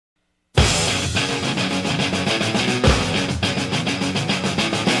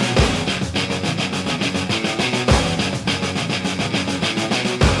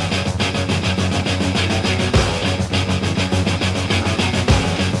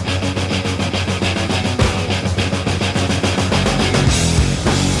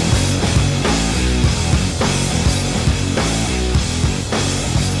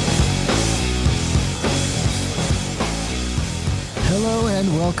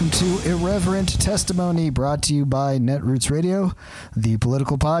welcome to Irreverent Testimony, brought to you by Netroots Radio, the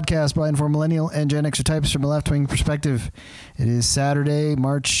political podcast by informed millennial and Gen Xer types from a left-wing perspective. It is Saturday,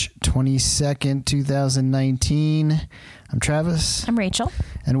 March 22nd, 2019. I'm Travis. I'm Rachel.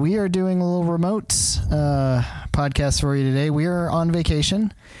 And we are doing a little remote podcast for you today. We are on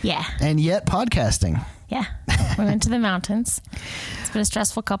vacation. Yeah. And yet podcasting. Yeah. We went to the mountains. It's been a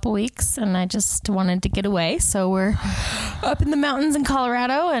stressful couple weeks, and I just wanted to get away. So we're up in the mountains in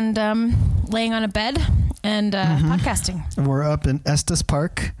Colorado and laying on a bed and podcasting. We're up in Estes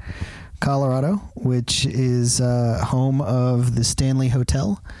Park, Colorado, which is home of the Stanley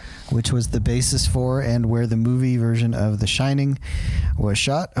Hotel, which was the basis for and where the movie version of The Shining was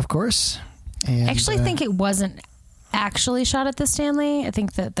shot, of course. And, I actually think it wasn't actually shot at the Stanley. I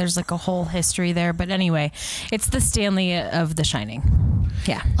think that there's like a whole history there. But anyway, it's the Stanley of The Shining.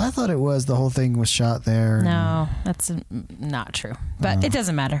 Yeah. I thought it was the whole thing was shot there. No, that's not true. But it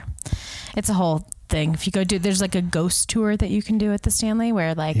doesn't matter. It's a whole thing. If you go there's like a ghost tour that you can do at the Stanley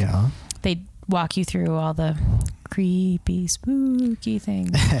where like they walk you through all the creepy, spooky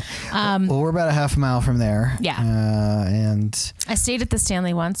things. Well, we're about a half mile from there. Yeah. And I stayed at the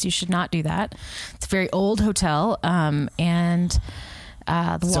Stanley once. You should not do that. It's a very old hotel. And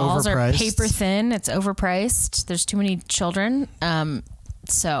the walls are paper thin. It's overpriced. There's too many children.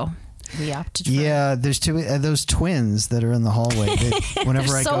 So we opted for there's two those twins that are in the hallway.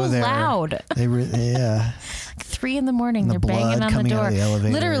 Whenever I go there, loud. They like 3 a.m, they're banging on the door.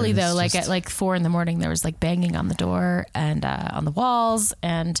 Literally though, like at like 4 a.m, there was like banging on the door and on the walls,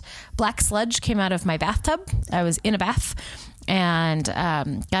 and black sludge came out of my bathtub. I was in a bath and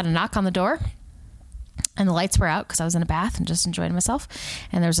got a knock on the door. And the lights were out because I was in a bath and just enjoying myself.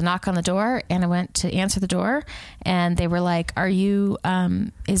 And there was a knock on the door, and I went to answer the door, and they were like,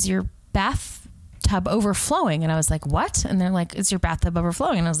 is your bathtub overflowing? And I was like, what? And they're like, is your bathtub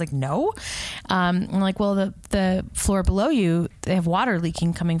overflowing? And I was like, no. I'm like, well, the floor below you, they have water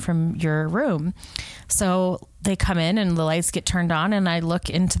leaking coming from your room. So they come in and the lights get turned on, and I look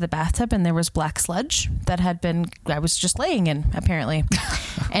into the bathtub, and there was black sludge that I was just laying in apparently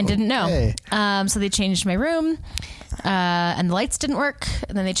and didn't know. So they changed my room, and the lights didn't work.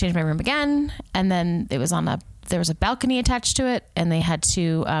 And then they changed my room again. And then there was a balcony attached to it, and they had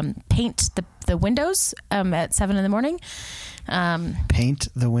to paint the windows at 7 a.m. Paint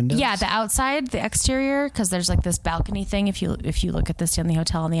the windows? Yeah, the outside, the exterior, because there's like this balcony thing if you look at the Stanley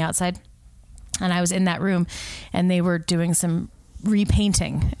Hotel on the outside. And I was in that room, and they were doing some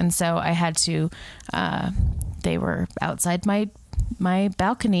repainting, and so I had to. They were outside my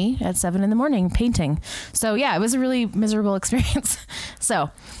balcony at 7 a.m. painting. So yeah, it was a really miserable experience.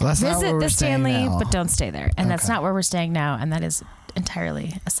 So visit the Stanley, but don't stay there. And that's not where we're staying now. And that is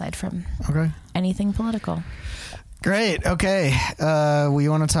entirely aside from anything political. Great. Okay. We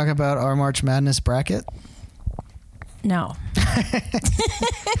want to talk about our March Madness bracket? No.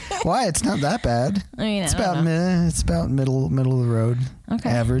 Why? It's not that bad. I mean, it's about middle of the road.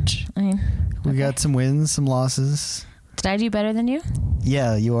 Okay. Average. We got some wins, some losses. Did I do better than you?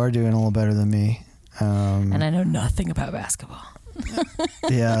 Yeah, you are doing a little better than me. And I know nothing about basketball.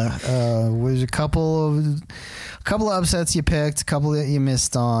 Yeah. There's a couple of upsets you picked, a couple that you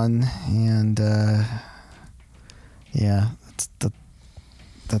missed on, and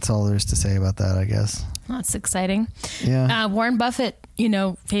that's all there is to say about that, I guess. That's exciting. Yeah. Warren Buffett,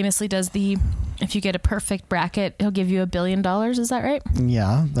 famously does if you get a perfect bracket, he'll give you $1 billion. Is that right?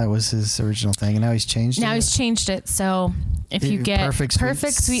 Yeah, that was his original thing, and now he's changed it. Now he's changed it. So if you get perfect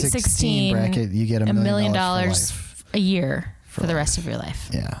Sweet 16 bracket, you get $1 million a year for the rest of your life.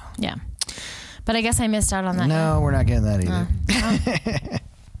 Yeah. Yeah. But I guess I missed out on that. No, we're not getting that either.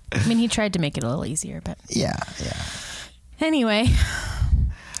 I mean, he tried to make it a little easier, but yeah. Anyway.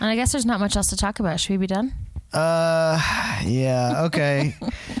 And I guess there's not much else to talk about. Should we be done? Yeah. Okay.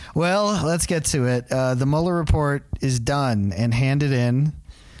 Well, let's get to it. The Mueller report is done and handed in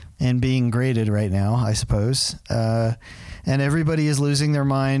and being graded right now, I suppose. And everybody is losing their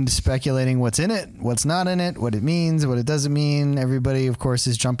mind speculating what's in it, what's not in it, what it means, what it doesn't mean. Everybody, of course,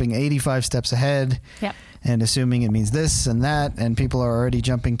 is jumping 85 steps ahead and assuming it means this and that. And people are already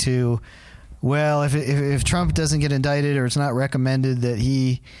jumping to, well, if Trump doesn't get indicted or it's not recommended that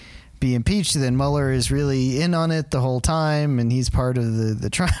he be impeached, then Mueller is really in on it the whole time, and he's part of the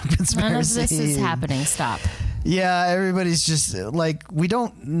Trump conspiracy. None of this is happening. Stop. Yeah, everybody's just like, we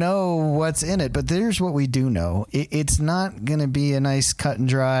don't know what's in it, but here's what we do know. It's not going to be a nice cut and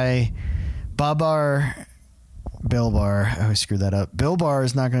dry Bill Barr, I always screw that up. Bill Barr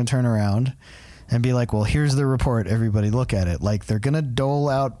is not going to turn around and be like, well, here's the report. Everybody look at it. Like, they're going to dole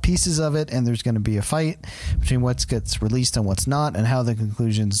out pieces of it, and there's going to be a fight between what gets released and what's not, and how the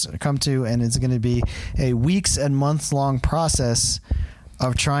conclusions come to. And it's going to be a weeks and months long process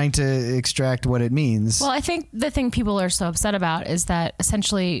of trying to extract what it means. Well, I think the thing people are so upset about is that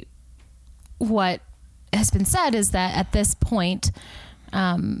essentially what has been said is that at this point,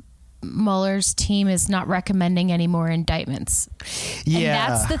 Mueller's team is not recommending any more indictments. Yeah. And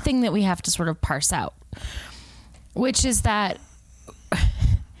that's the thing that we have to sort of parse out, which is that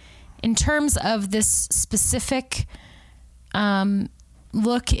in terms of this specific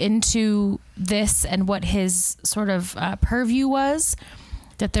look into this and what his sort of purview was,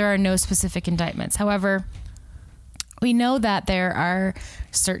 that there are no specific indictments. However, we know that there are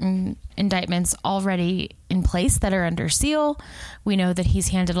certain indictments already in place that are under seal. We know that he's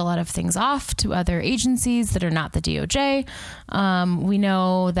handed a lot of things off to other agencies that are not the DOJ. We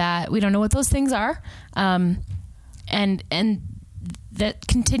know that we don't know what those things are. And that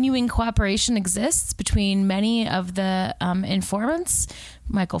continuing cooperation exists between many of the informants,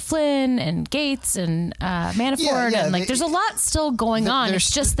 Michael Flynn and Gates and Manafort. And like, there's a lot still going on.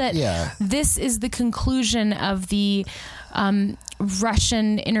 It's just that this is the conclusion of the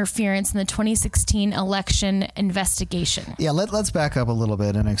Russian interference in the 2016 election investigation. Yeah, let's back up a little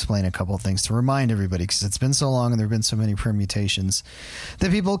bit and explain a couple of things to remind everybody, because it's been so long and there have been so many permutations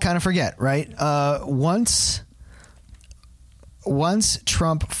that people kind of forget, right? Once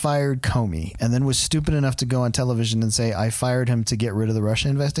Trump fired Comey and then was stupid enough to go on television and say, I fired him to get rid of the Russia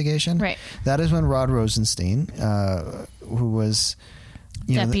investigation. Right. That is when Rod Rosenstein, who was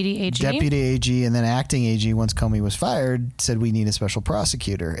Deputy AG and then acting AG once Comey was fired, said we need a special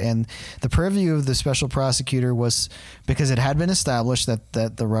prosecutor. And the purview of the special prosecutor was because it had been established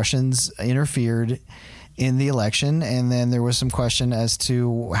that the Russians interfered in the election. And then there was some question as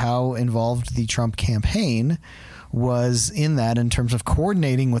to how involved the Trump campaign was in that in terms of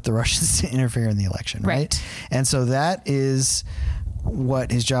coordinating with the Russians to interfere in the election. Right. And so that is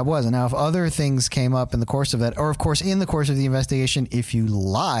what his job was. And now if other things came up in the course of that, or of course in the course of the investigation, if you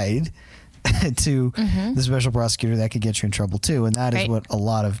lied to the special prosecutor, that could get you in trouble too. And that is what a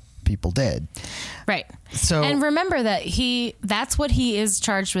lot of people did. Right. So, and remember that that's what he is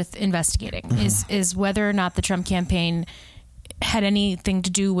charged with investigating is whether or not the Trump campaign had anything to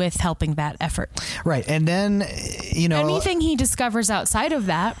do with helping that effort. Right. And then, anything he discovers outside of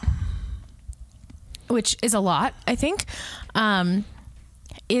that, which is a lot, I think,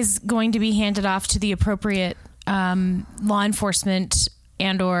 is going to be handed off to the appropriate law enforcement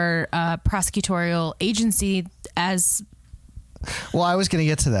and or prosecutorial agency as... Well, I was going to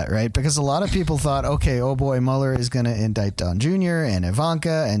get to that, right? Because a lot of people thought, okay, oh boy, Mueller is going to indict Don Jr. and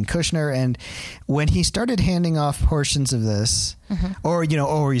Ivanka and Kushner. And when he started handing off portions of this, or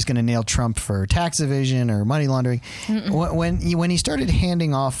he's going to nail Trump for tax evasion or money laundering, when he started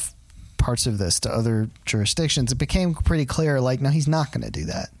handing off parts of this to other jurisdictions, it became pretty clear, like, no, he's not going to do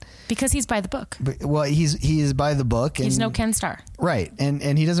that. Because he's by the book. Well, he is by the book. He's no Ken Starr. Right.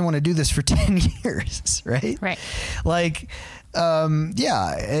 And he doesn't want to do this for 10 years, right? Right. Like...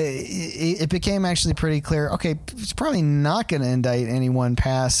 it became actually pretty clear. Okay, it's probably not going to indict anyone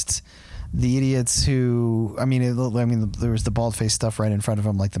past the idiots who. I mean, there was the bald-faced stuff right in front of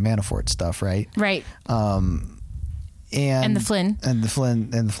him, like the Manafort stuff, right? Right. And the Flynn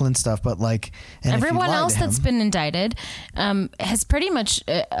stuff, but like everyone else that's been indicted has pretty much,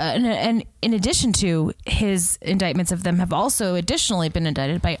 and in addition to his indictments of them, have also additionally been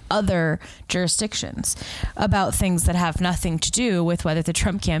indicted by other jurisdictions about things that have nothing to do with whether the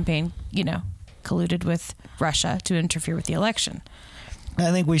Trump campaign, colluded with Russia to interfere with the election.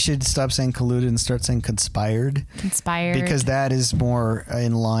 I think we should stop saying colluded and start saying conspired. Because that is more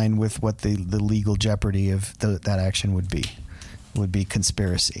in line with what the legal jeopardy of that action would be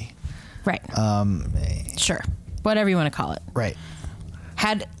conspiracy. Right. Sure. Whatever you want to call it. Right.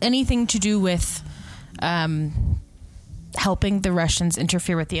 Had anything to do with helping the Russians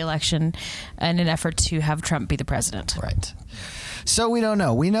interfere with the election in an effort to have Trump be the president. Right. So we don't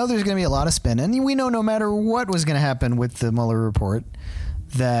know. We know there's going to be a lot of spin. And we know no matter what was going to happen with the Mueller report,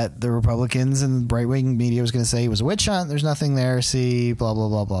 that the Republicans and right-wing media was going to say it was a witch hunt. There's nothing there. See, blah, blah,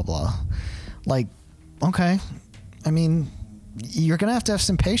 blah, blah, blah. Like, okay. I mean, you're going to have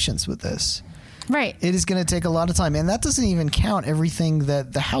some patience with this. Right. It is going to take a lot of time. And that doesn't even count everything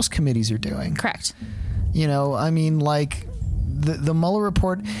that the House committees are doing. Correct. I mean, like, the Mueller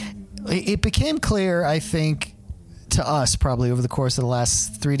report, it became clear, I think, to us probably over the course of the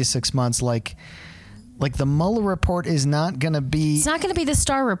last 3 to 6 months, like Like, the Mueller report is not going to be... It's not going to be the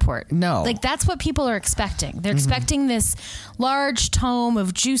Starr report. No. Like, that's what people are expecting. They're expecting this large tome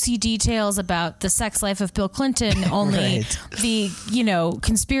of juicy details about the sex life of Bill Clinton, only the,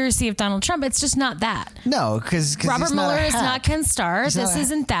 conspiracy of Donald Trump. It's just not that. No, because Robert Mueller is not Ken Starr. This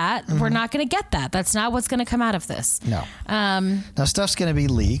isn't that. We're not going to get that. That's not what's going to come out of this. No. Now, stuff's going to be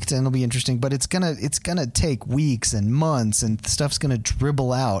leaked, and it'll be interesting, but it's gonna take weeks and months, and stuff's going to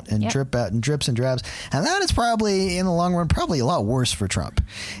dribble out and drip out and drips and drabs. And that is probably, in the long run, probably a lot worse for Trump.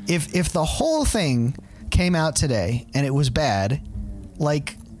 If the whole thing came out today and it was bad,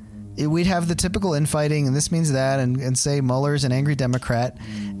 we'd have the typical infighting, and this means that, and say Mueller's an angry Democrat,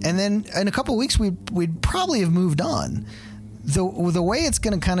 and then in a couple of weeks we'd probably have moved on. The way it's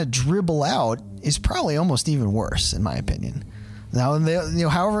going to kind of dribble out is probably almost even worse, in my opinion. Now,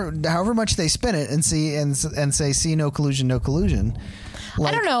 however much they spin it and say see no collusion, no collusion.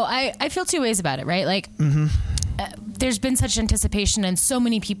 I don't know. I feel two ways about it, right? Like, there's been such anticipation, and so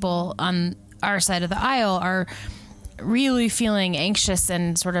many people on our side of the aisle are really feeling anxious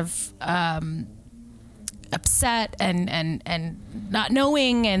and sort of upset and not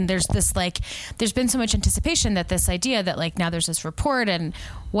knowing. And there's this there's been so much anticipation that this idea that now there's this report, and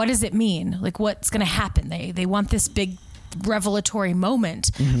what does it mean? Like, what's going to happen? They want this big revelatory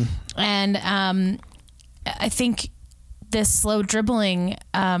moment, and I think this slow dribbling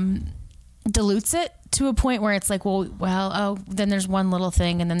dilutes it to a point where it's like, then there's one little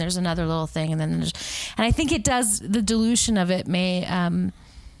thing, and then there's another little thing, and then and I think it does, the dilution of it may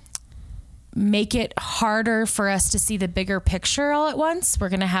make it harder for us to see the bigger picture all at once. We're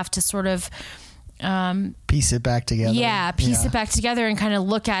going to have to sort of piece it back together. Yeah, piece it back together and kind of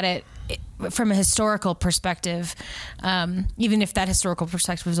look at it from a historical perspective, even if that historical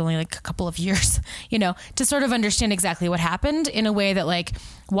perspective was only a couple of years, to sort of understand exactly what happened in a way that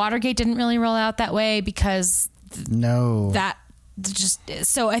Watergate didn't really roll out that way, because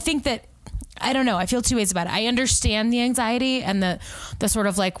so I think that, I don't know, I feel two ways about it. I understand the anxiety and the sort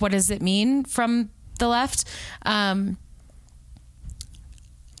of what does it mean from the left. I'm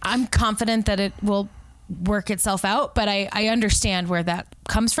confident that it will work itself out, but I understand where that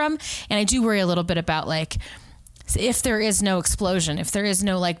comes from, and I do worry a little bit about if there is no explosion, if there is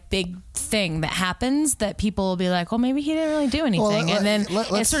no big thing that happens, that people will be like, well, maybe he didn't really do anything, and then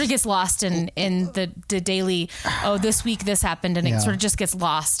it sort of gets lost in the daily, this week this happened, and it sort of just gets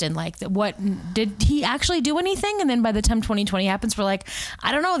lost in what did he actually do anything? And then by the time 2020 happens, we're like,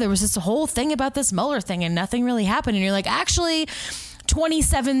 I don't know, there was this whole thing about this Mueller thing and nothing really happened, and you're like, actually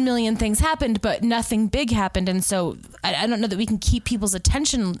 27 million things happened, but nothing big happened. And so I don't know that we can keep people's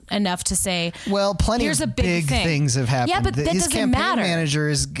attention enough to say, well, plenty of big things have happened. Yeah, but that his doesn't matter. His campaign manager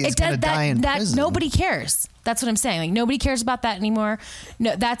is going to die in prison. Nobody cares. That's what I'm saying. Nobody cares about that anymore.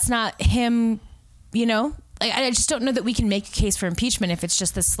 No, that's not him, I just don't know that we can make a case for impeachment if it's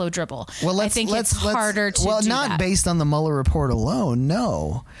just this slow dribble. Well, I think it's harder to do not that. Based on the Mueller report alone,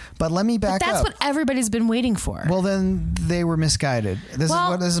 no. But let me back up. That's what everybody's been waiting for. Well, then they were misguided. This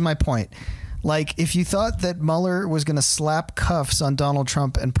is my point. If you thought that Mueller was going to slap cuffs on Donald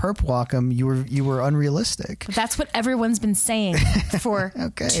Trump and perp walk him, you were unrealistic. But that's what everyone's been saying for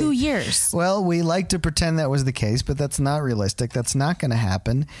 2 years. Well, we like to pretend that was the case, but that's not realistic. That's not going to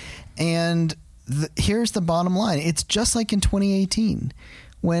happen. And here's the bottom line. It's just like in 2018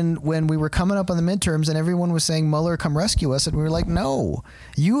 when we were coming up on the midterms and everyone was saying, Mueller, come rescue us. And we were like, no,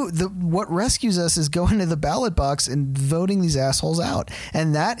 what rescues us is going to the ballot box and voting these assholes out.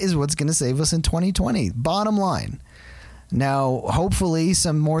 And that is what's going to save us in 2020. Bottom line. Now, hopefully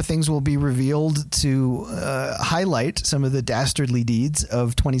some more things will be revealed to highlight some of the dastardly deeds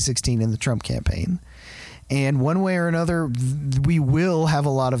of 2016 in the Trump campaign. And one way or another, we will have a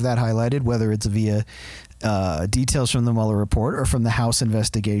lot of that highlighted, whether it's via details from the Mueller report or from the House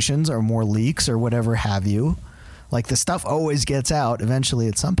investigations or more leaks or whatever have you. The stuff always gets out eventually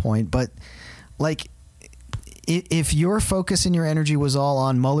at some point. But if your focus and your energy was all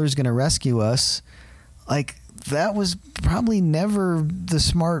on Mueller's going to rescue us, that was probably never the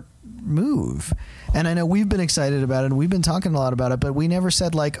smart move. And I know we've been excited about it and we've been talking a lot about it, but we never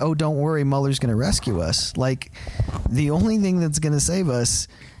said oh, don't worry, Mueller's going to rescue us. The only thing that's going to save us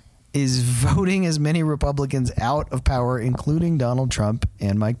is voting as many Republicans out of power, including Donald Trump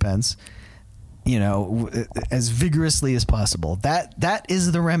and Mike Pence, as vigorously as possible. That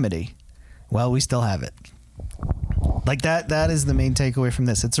is the remedy. Well, we still have it. That is the main takeaway from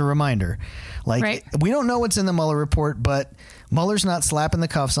this. It's a reminder. Right. We don't know what's in the Mueller report, but Mueller's not slapping the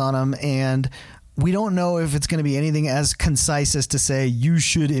cuffs on him, and we don't know if it's going to be anything as concise as to say you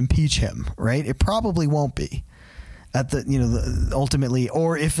should impeach him, right? It probably won't be. at the ultimately,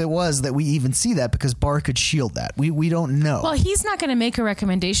 or if it was that we even see that, because Barr could shield that. We don't know. Well, he's not going to make a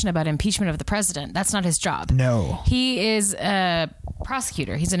recommendation about impeachment of the president. That's not his job. No. He is a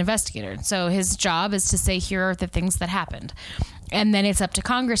prosecutor. He's an investigator. So his job is to say, here are the things that happened. And then it's up to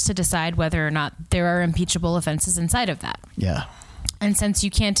Congress to decide whether or not there are impeachable offenses inside of that. Yeah. And since you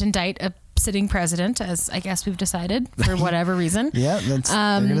can't indict a sitting president, as I guess we've decided for whatever reason, they're going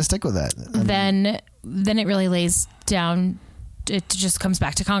to stick with that. Then it really lays down. It just comes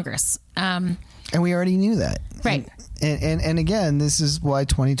back to Congress. And we already knew that. Right. And again, this is why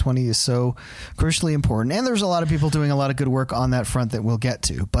 2020 is so crucially important. And there's a lot of people doing a lot of good work on that front that we'll get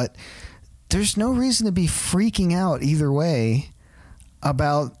to. But there's no reason to be freaking out either way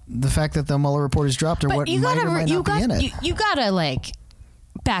about the fact that the Mueller report is dropped, or what might or might not be in it. You gotta like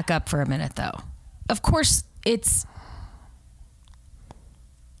back up for a minute, though. Of course, I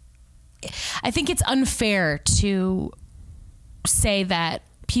think it's unfair to say that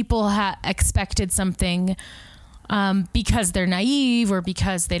people expected something because they're naive, or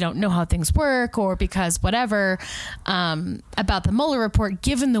because they don't know how things work, or because whatever, about the Mueller report,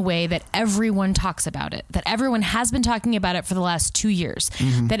 given the way that everyone talks about it, that everyone has been talking about it for the last 2 years,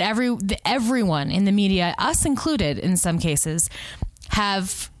 that everyone in the media, us included in some cases,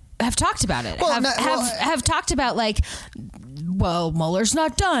 have talked about it, have talked about like, well, Mueller's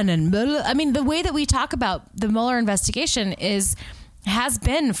not done. And blah, blah. I mean, the way that we talk about the Mueller investigation has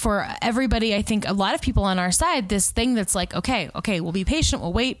been for everybody, I think a lot of people on our side, this thing that's like, okay, we'll be patient,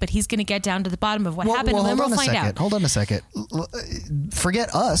 we'll wait, but he's going to get down to the bottom of what happened, and then we'll find out. Hold on a second.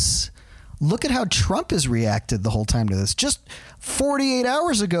 Forget us. Look at how Trump has reacted the whole time to this. Just 48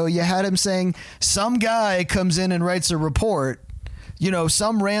 hours ago, you had him saying some guy comes in and writes a report.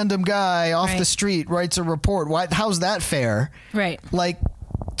 Some random guy off the street writes a report. How's that fair? Right. Like,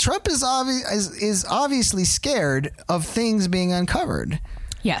 Trump is obviously scared of things being uncovered.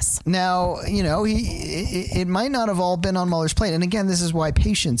 Yes. Now, it might not have all been on Mueller's plate. And again, this is why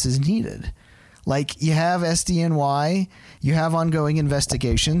patience is needed. Like, you have SDNY, you have ongoing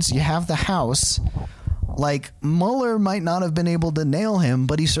investigations, you have the House. Like, Mueller might not have been able to nail him,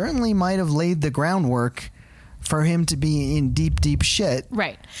 but he certainly might have laid the groundwork for him to be in deep, deep shit.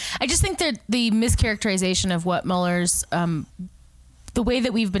 Right. I just think that the mischaracterization of what Mueller's, the way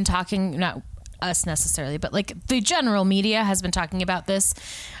that we've been talking, not us necessarily, but like the general media has been talking about this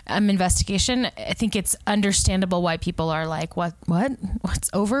investigation. I think it's understandable why people are like, what's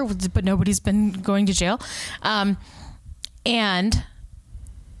over? But nobody's been going to jail. And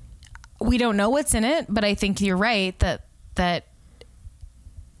we don't know what's in it, but I think you're right that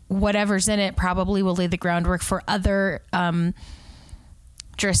whatever's in it probably will lay the groundwork for other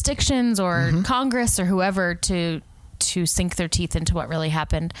jurisdictions or Congress or whoever to sink their teeth into what really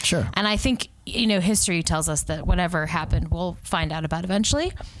happened. Sure. And I think, history tells us that whatever happened, we'll find out about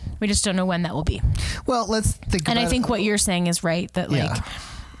eventually. We just don't know when that will be. Well, let's think about it. And I think what you're saying is right, that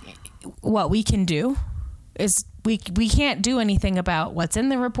what we can do is we can't do anything about what's in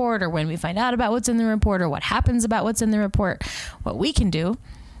the report, or when we find out about what's in the report, or what happens about what's in the report. What we can do,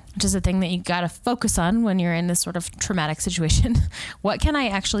 which is a thing that you got to focus on when you're in this sort of traumatic situation. What can I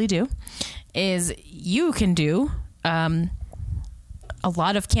actually do? Is you can do a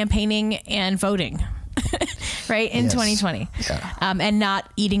lot of campaigning and voting, right, in 2020, and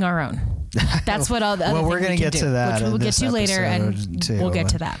not eating our own. That's what all the other we're going to get to that, which we'll get to later, and we'll get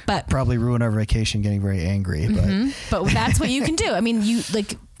to that. But probably ruin our vacation getting very angry. But that's what you can do. I mean,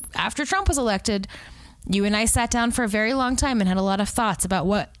 after Trump was elected, you and I sat down for a very long time and had a lot of thoughts about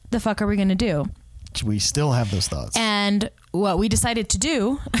what the fuck are we going to do. We still have those thoughts. And what we decided to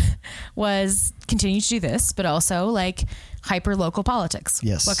do was continue to do this, but also like hyper local politics.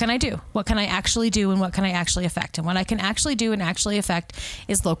 Yes. What can I do? What can I actually do, and what can I actually affect? And what I can actually do and actually affect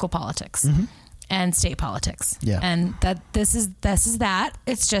is local politics and state politics. Yeah. And this is that.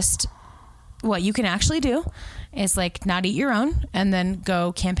 It's just what you can actually do is like not eat your own, and then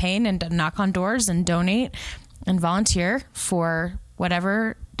go campaign and knock on doors and donate and volunteer for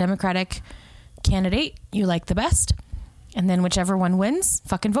whatever Democratic candidate you like the best, and then whichever one wins,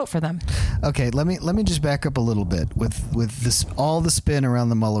 fucking vote for them. Okay, let me just back up a little bit with this, all the spin around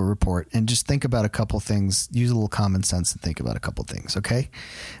the Mueller report, and just think about a couple things. Use a little common sense and think about a couple things. Okay,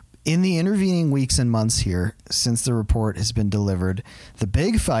 in the intervening weeks and months here since the report has been delivered, the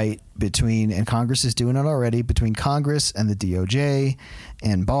big fight between, and Congress is doing it already, between Congress and the DOJ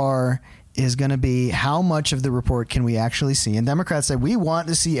and Barr is going to be how much of the report can we actually see. And Democrats say, we want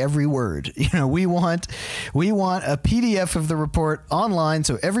to see every word. We want a PDF of the report online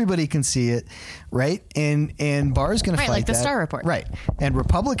so everybody can see it, right? And Barr's going to fight that. Right, like the Starr report. Right. And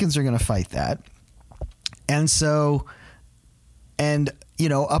Republicans are going to fight that. And so,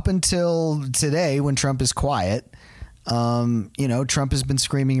 up until today, when Trump is quiet, Trump has been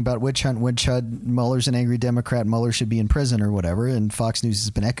screaming about witch hunt. Mueller's an angry Democrat. Mueller should be in prison or whatever. And Fox News has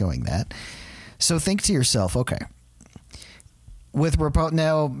been echoing that. So think to yourself, okay,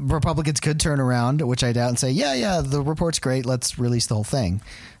 now Republicans could turn around, which I doubt, and say, yeah, the report's great. Let's release the whole thing.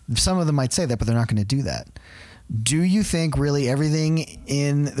 Some of them might say that, but they're not going to do that. Do you think really everything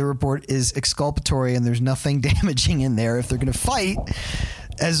in the report is exculpatory and there's nothing damaging in there if they're going to fight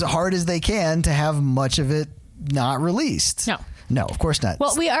as hard as they can to have much of it not released? No, of course not.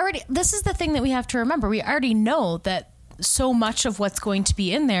 Well, this is the thing that we have to remember. We already know that so much of what's going to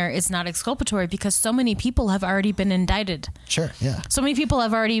be in there is not exculpatory because so many people have already been indicted. Sure, yeah. So many people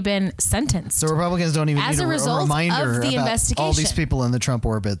have already been sentenced. So Republicans don't even need a reminder of the about investigation. All these people in the Trump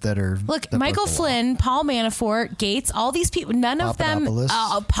orbit that are... Look, Michael Flynn, Paul Manafort, Gates, all these people, none of them...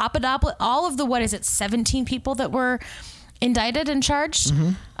 Papadopoulos, all of the, 17 people that were indicted and charged?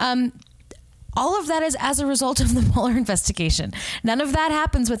 Mm-hmm. All of that is as a result of the Mueller investigation. None of that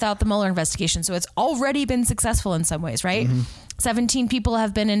happens without the Mueller investigation. So it's already been successful in some ways, right? Mm-hmm. 17 people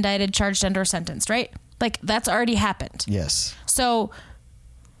have been indicted, charged, and or sentenced, right? Like, that's already happened. Yes. So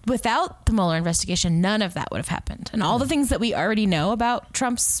without the Mueller investigation, none of that would have happened. And all the things that we already know about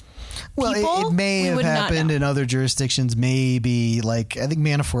Trump's people, it may have happened in other jurisdictions. Maybe, I think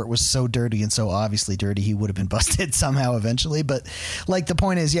Manafort was so dirty and so obviously dirty, he would have been busted somehow eventually. But, the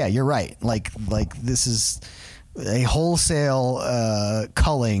point is, yeah, you're right. This is a wholesale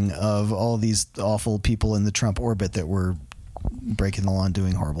culling of all these awful people in the Trump orbit that were breaking the law and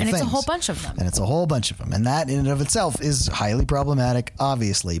doing horrible things. And it's a whole bunch of them. And that in and of itself is highly problematic,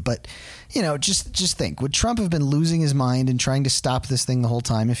 obviously. But, just think, would Trump have been losing his mind and trying to stop this thing the whole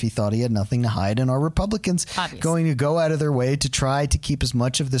time if he thought he had nothing to hide? And are Republicans going to go out of their way to try to keep as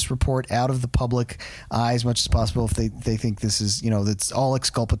much of this report out of the public eye as much as possible if they think this is, that's all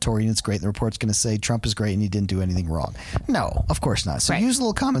exculpatory and it's great and the report's going to say Trump is great and he didn't do anything wrong? No, of course not. So use a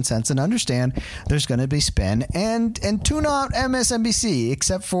little common sense and understand there's going to be spin and tune out MSNBC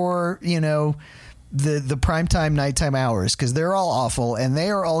except for, the primetime nighttime hours, because they're all awful and they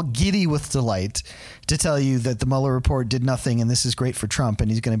are all giddy with delight to tell you that the Mueller report did nothing and this is great for Trump and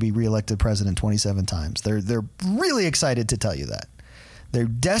he's going to be reelected president 27 times. They're really excited to tell you that. They're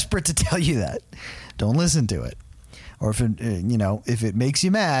desperate to tell you that. Don't listen to it. Or if it makes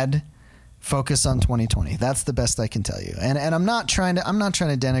you mad, focus on 2020. That's the best I can tell you. And I'm not trying to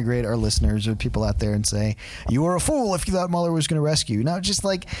denigrate our listeners or people out there and say you were a fool if you thought Mueller was going to rescue you. No, just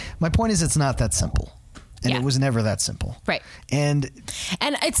my point is it's not that simple. And it was never that simple. Right. And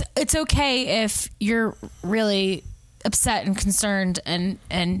it's okay if you're really upset and concerned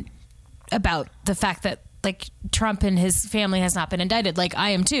and about the fact that Trump and his family has not been indicted. I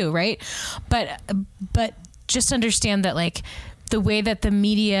am too, right? But just understand that the way that the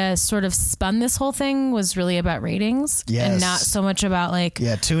media sort of spun this whole thing was really about ratings and not so much about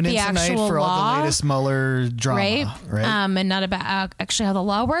tune in tonight for all the latest Mueller drama, right? And not about actually how the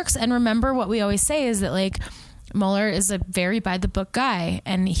law works. And remember what we always say is that Mueller is a very by the book guy,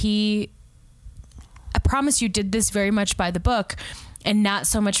 and I promise you did this very much by the book, and not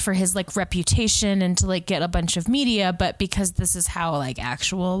so much for his reputation and to get a bunch of media, but because this is how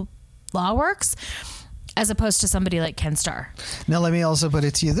actual law works. As opposed to somebody like Ken Starr. Now, let me also put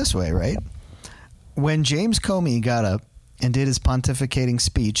it to you this way, right? When James Comey got up and did his pontificating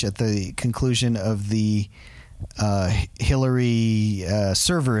speech at the conclusion of the Hillary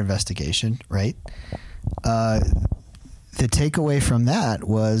server investigation, right? The takeaway from that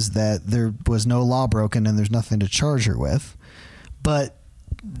was that there was no law broken and there's nothing to charge her with. But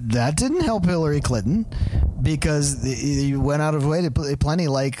that didn't help Hillary Clinton because he went out of way to plenty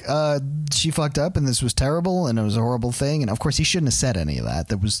she fucked up and this was terrible and it was a horrible thing. And of course he shouldn't have said any of that.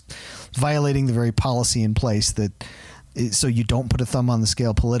 That was violating the very policy in place so you don't put a thumb on the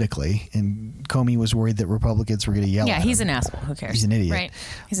scale politically. And Comey was worried that Republicans were going to yell at him. Yeah, he's an asshole. Who cares? He's an idiot. Right.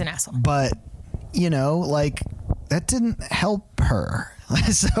 He's an asshole. But, that didn't help her.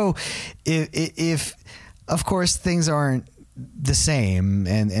 So if of course things aren't the same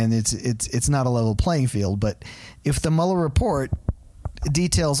and it's not a level playing field, but if the Mueller report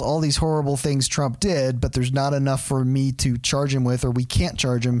details all these horrible things Trump did, but there's not enough for me to charge him with, or we can't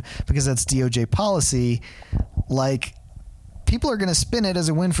charge him because that's DOJ policy, people are going to spin it as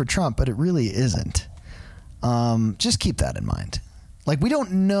a win for Trump, but it really isn't. Just keep that in mind. We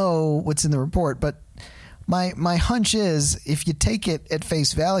don't know what's in the report, but my hunch is if you take it at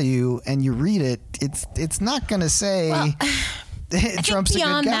face value and you read it, it's not going to say Trump's a good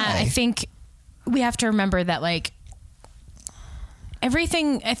guy. That, I think we have to remember that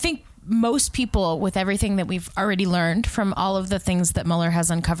everything. I think most people, with everything that we've already learned from all of the things that Mueller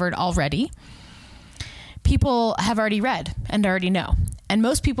has uncovered already, people have already read and already know. And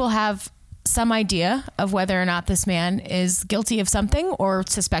most people have some idea of whether or not this man is guilty of something, or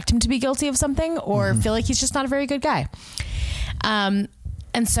suspect him to be guilty of something, or feel like he's just not a very good guy. And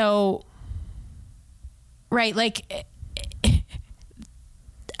so, right, like,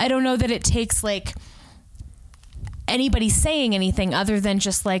 I don't know that it takes like anybody saying anything other than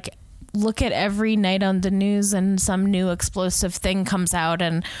just like, look at every night on the news and some new explosive thing comes out,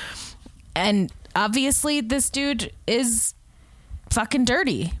 and obviously this dude is fucking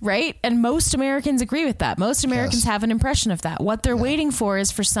dirty, right? And most Americans agree with that. Most Americans have an impression of that. What they're waiting for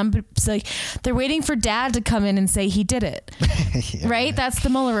is for they're waiting for dad to come in and say he did it. Right? That's the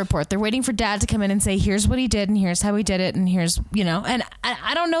Mueller report. They're waiting for dad to come in and say, here's what he did, and here's how he did it, and here's, and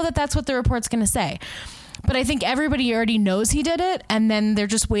I don't know that that's what the report's going to say. But I think everybody already knows he did it, and then they're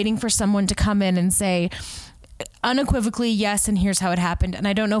just waiting for someone to come in and say unequivocally, yes, and here's how it happened. And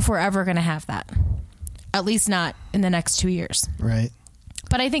I don't know if we're ever going to have that. At least not in the next 2 years. Right.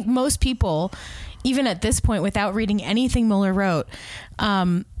 But I think most people, even at this point, without reading anything Mueller wrote,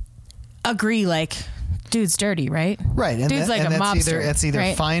 agree, like, dude's dirty, right? Right. And dude's like a mobster. It's either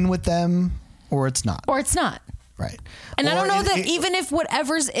right? fine with them or it's not. Or it's not. Right. And I don't know that even if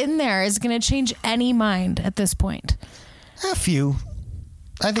whatever's in there is going to change any mind at this point. A few.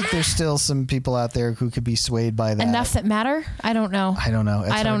 I think there's still some people out there who could be swayed by that. Enough that matter? I don't know. I don't know.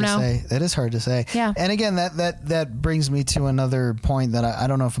 It's I don't know. To say. It is hard to say. Yeah. And again, that brings me to another point that I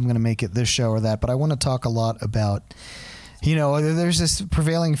don't know if I'm going to make it this show or that, but I want to talk a lot about, there's this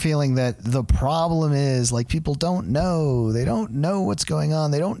prevailing feeling that the problem is, like, people don't know. They don't know what's going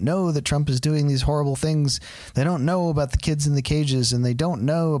on. They don't know that Trump is doing these horrible things. They don't know about the kids in the cages, and they don't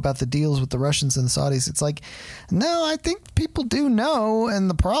know about the deals with the Russians and the Saudis. It's like, no, I think people do know, and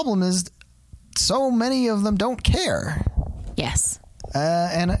the problem is so many of them don't care. Yes.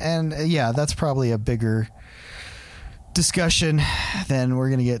 And yeah, that's probably a bigger discussion than we're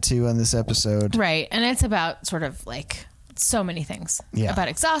going to get to on this episode. Right. And it's about sort of like so many things about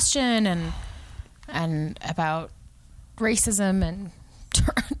exhaustion and about racism and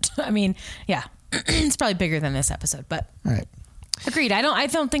I mean, yeah, it's probably bigger than this episode, but all right. Agreed. I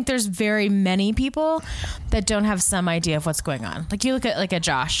don't think there's very many people that don't have some idea of what's going on. Like, you look at like a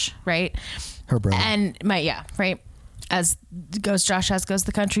Josh, right? Her brother. And right. As goes Josh, as goes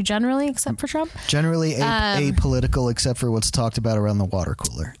the country generally, except for Trump. Generally apolitical, except for what's talked about around the water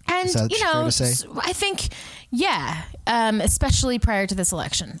cooler. And, is that fair to say? I think, especially prior to this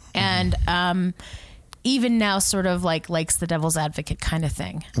election. And even now sort of like likes the devil's advocate kind of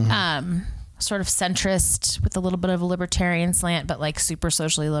thing. Sort of centrist with a little bit of a libertarian slant, but like super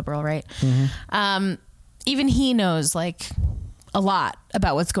socially liberal, right? Even he knows like a lot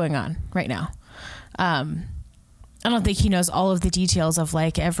about what's going on right now. I don't think he knows all of the details of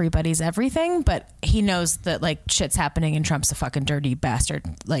like everybody's everything, but he knows that like shit's happening and Trump's a fucking dirty bastard.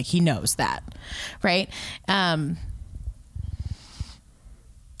 Like, he knows that. Right. And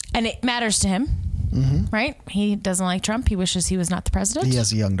it matters to him. Right. He doesn't like Trump. He wishes he was not the president. He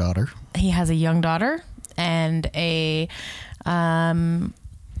has a young daughter. He has a young daughter and a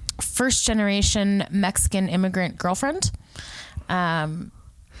first generation Mexican immigrant girlfriend.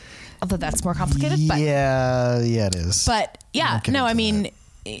 Although that's more complicated. But yeah, it is. But yeah, no, I mean,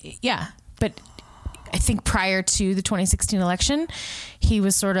 yeah. But I think prior to the 2016 election, he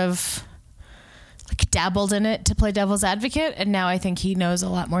was sort of like dabbled in it to play devil's advocate. And now I think he knows a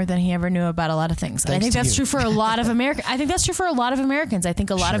lot more than he ever knew about a lot of things. And I think that's true for a lot of Americans. I think that's true for a lot of Americans. I think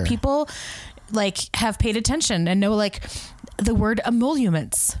a lot of people like have paid attention and know like the word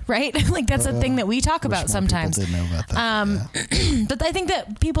emoluments, right? Like that's a thing that we talk about sometimes. People did know about that. But I think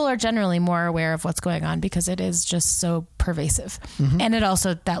that people are generally more aware of what's going on because it is just so pervasive. And it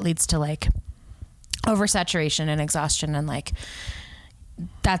also, that leads to like oversaturation and exhaustion. And like,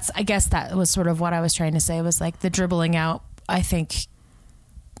 I guess that was sort of what I was trying to say, was like the dribbling out, I think,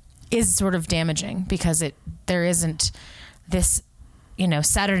 is sort of damaging because there isn't this,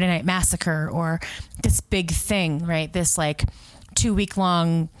 Saturday Night Massacre or this big thing, right? This like 2-week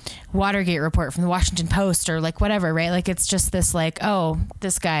long Watergate report from the Washington Post or like whatever, right? Like it's just this like, oh,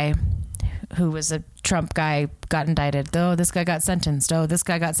 this guy who was a Trump guy got indicted. Oh, this guy got sentenced. Oh, this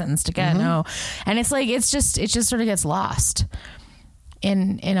guy got sentenced again. Oh, and it's like, it just sort of gets lost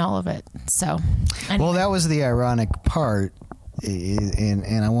in all of it. So, anyway. Well, that was the ironic part.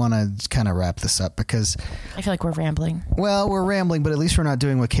 And I want to kind of wrap this up because I feel like we're rambling. Well, we're rambling, but at least we're not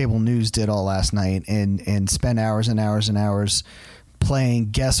doing what cable news did all last night and spend hours and hours and hours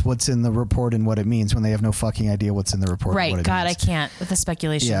playing guess what's in the report and what it means when they have no fucking idea what's in the report. Right. And what it God, means. I can't with the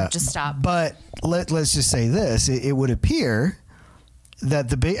speculation. Yeah. Just stop. But let's just say this. It would appear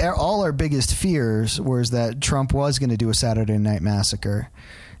that all our biggest fears was that Trump was going to do a Saturday Night Massacre,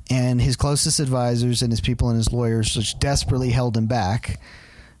 and his closest advisors and his people and his lawyers just desperately held him back,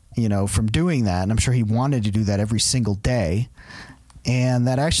 from doing that. And I'm sure he wanted to do that every single day. And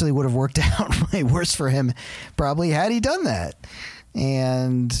that actually would have worked out way worse for him probably had he done that.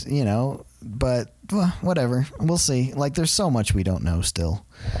 And, but whatever. We'll see. Like, there's so much we don't know still.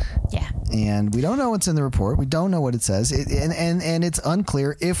 Yeah. And we don't know what's in the report. We don't know what it says. And it's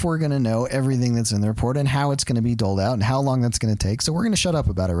unclear if we're going to know everything that's in the report and how it's going to be doled out and how long that's going to take. So we're going to shut up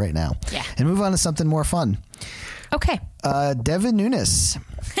about it right now. Yeah. And move on to something more fun. Okay. Devin Nunes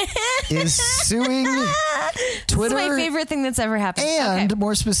is suing Twitter. This is my favorite thing that's ever happened. And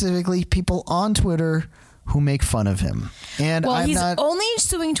more specifically, people on Twitter who make fun of him. And he's only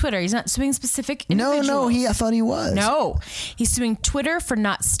suing Twitter. He's not suing specific individuals. No, I thought he was. No, he's suing Twitter for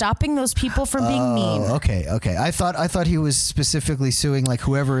not stopping those people from being mean. Okay. I thought he was specifically suing like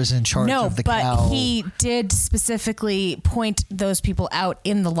whoever is in charge of the cow. No, but he did specifically point those people out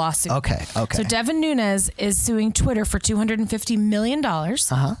in the lawsuit. Okay. So Devin Nunes is suing Twitter for $250 million.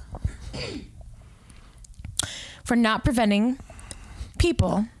 For not preventing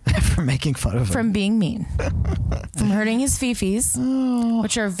people from making fun of him, from being mean, from hurting his fifis,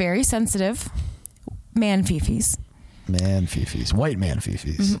 which are very sensitive man fifis, white man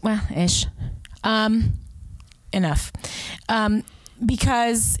fifis. Well, ish. Enough.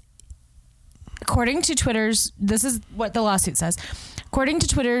 Because according to Twitter's, this is what the lawsuit says. According to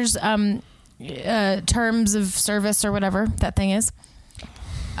Twitter's terms of service or whatever that thing is,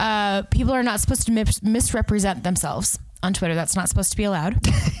 people are not supposed to misrepresent themselves on Twitter. That's not supposed to be allowed.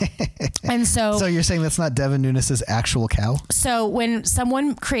 And so you're saying that's not Devin Nunes' actual cow? So when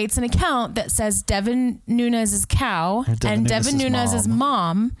someone creates an account that says Devin Nunes' cow and Devin Nunes'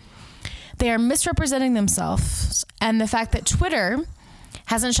 mom, they are misrepresenting themselves. And the fact that Twitter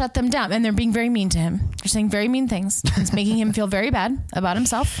hasn't shut them down, and they're being very mean to him. They're saying very mean things. It's making him feel very bad about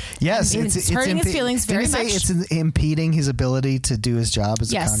himself. Yes, it's hurting his feelings very much. It's impeding his ability to do his job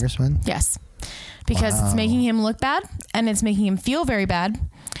as a congressman? Yes. Because it's making him look bad and it's making him feel very bad.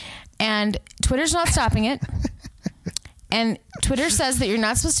 And Twitter's not stopping it. And Twitter says that you're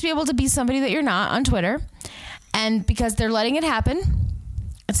not supposed to be able to be somebody that you're not on Twitter. And because they're letting it happen,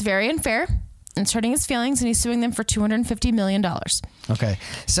 it's very unfair. And it's hurting his feelings, and he's suing them for $250 million. Okay.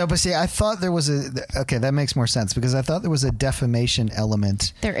 So, but see, I thought there was that makes more sense because I thought there was a defamation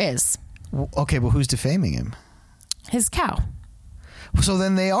element. There is. Okay, but who's defaming him? His cow. So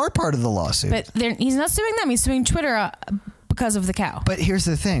then they are part of the lawsuit. But he's not suing them. He's suing Twitter because of the cow. But here's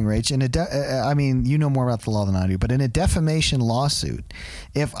the thing, Rach. I mean, you know more about the law than I do. But in a defamation lawsuit,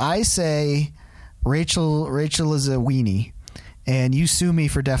 if I say Rachel is a weenie, and you sue me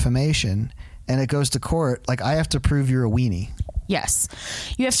for defamation, and it goes to court, like I have to prove you're a weenie. Yes,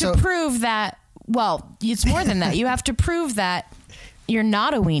 you have to prove that. Well, it's more than that. You have to prove that you're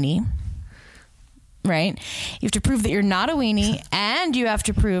not a weenie. Right? You have to prove that you're not a weenie, and you have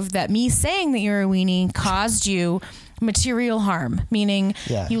to prove that me saying that you're a weenie caused you material harm, meaning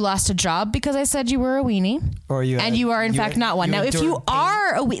you lost a job because I said you were a weenie, and you are in fact not one. Now, if you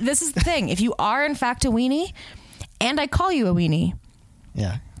are this is the thing. If you are in fact a weenie, and I call you a weenie,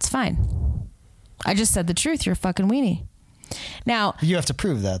 it's fine. I just said the truth. You're a fucking weenie. Now you have to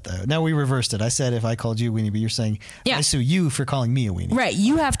prove that though. Now we reversed it. I said if I called you a weenie, but you're saying I sue you for calling me a weenie. Right.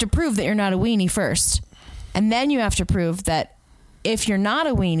 You have to prove that you're not a weenie first. And then you have to prove that if you're not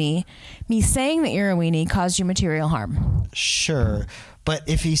a weenie, me saying that you're a weenie caused you material harm. Sure. But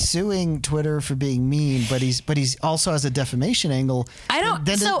if he's suing Twitter for being mean, but he's also has a defamation angle,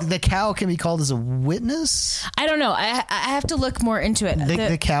 the cow can be called as a witness? I don't know. I have to look more into it.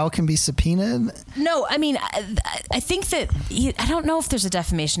 The cow can be subpoenaed? No, I mean, I think that I don't know if there's a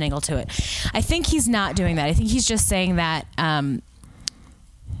defamation angle to it. I think he's not doing that. I think he's just saying that I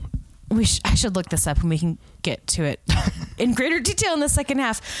should look this up and we can get to it in greater detail in the second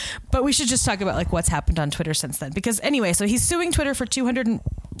half, but we should just talk about like what's happened on Twitter since then. Because anyway, so he's suing Twitter for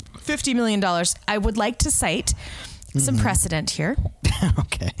 $250 million. I would like to cite some precedent here.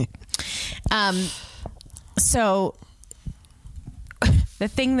 Okay. So the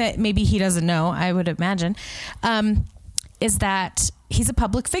thing that maybe he doesn't know, I would imagine, is that he's a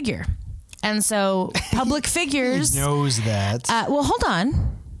public figure. And so public figures... He knows that. Well, hold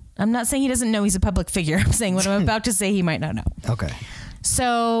on. I'm not saying he doesn't know he's a public figure. I'm saying what I'm about to say he might not know. Okay.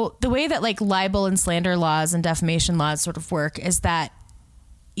 So the way that like libel and slander laws and defamation laws sort of work is that,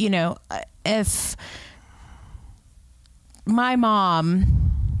 if my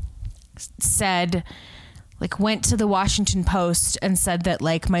mom said, like, went to the Washington Post and said that,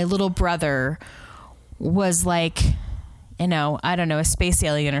 like, my little brother was like, you know, I don't know, a space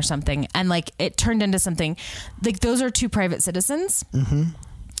alien or something. And like, it turned into something like, those are two private citizens. Mm-hmm.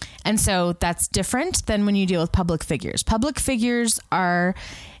 And so that's different than when you deal with public figures. Public figures are,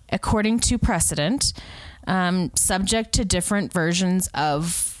 according to precedent, subject to different versions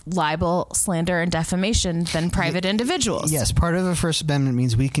of libel, slander, and defamation than private individuals. Yes, part of the First Amendment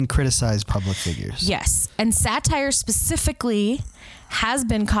means we can criticize public figures. Yes, and satire specifically has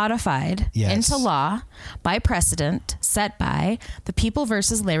been codified into law by precedent set by the People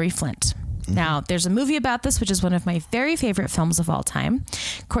versus Larry Flynt. Mm-hmm. Now, there's a movie about this, which is one of my very favorite films of all time.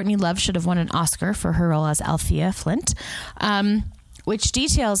 Courtney Love should have won an Oscar for her role as Althea Flint, which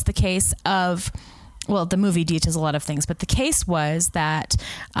details the case of, well, the movie details a lot of things, but the case was that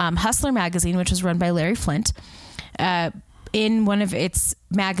Hustler magazine, which was run by Larry Flynt, in one of its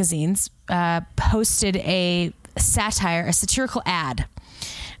magazines, posted a satirical ad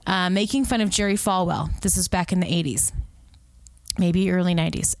making fun of Jerry Falwell. This is back in the 80s. Maybe early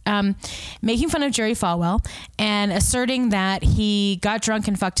 90s, making fun of Jerry Falwell and asserting that he got drunk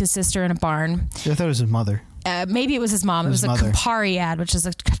and fucked his sister in a barn. I thought it was his mother. Maybe it was his mom. It was a Campari ad, which is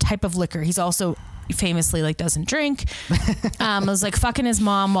a type of liquor. He's also famously like doesn't drink. It was like fucking his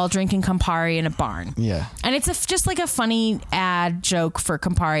mom while drinking Campari in a barn. Yeah. And it's just like a funny ad joke for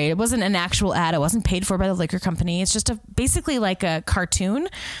Campari. It wasn't an actual ad. It wasn't paid for by the liquor company. It's just basically like a cartoon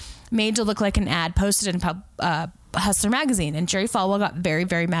made to look like an ad posted in Hustler magazine. And Jerry Falwell got very,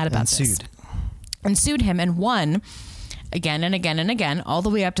 very mad about this. And sued him and won again and again and again, all the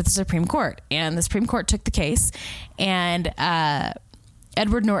way up to the Supreme Court. And the Supreme Court took the case, and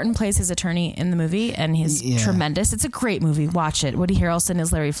Edward Norton plays his attorney in the movie, and he's tremendous. It's a great movie. Watch it. Woody Harrelson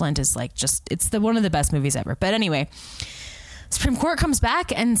as Larry Flynt is like it's one of the best movies ever. But anyway, Supreme Court comes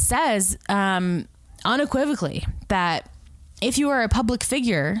back and says unequivocally that if you are a public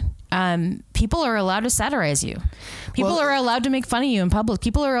figure, people are allowed to satirize you. People are allowed to make fun of you in public.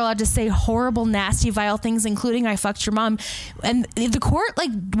 People are allowed to say horrible, nasty, vile things, including "I fucked your mom." And the court,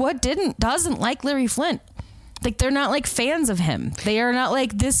 like, doesn't like Larry Flynt. Like, they're not like fans of him. They are not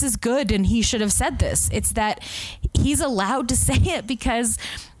like, this is good and he should have said this. It's that he's allowed to say it because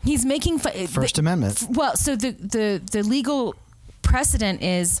he's making fun. First Amendment. Well, so the legal precedent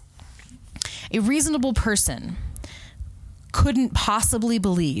is a reasonable person couldn't possibly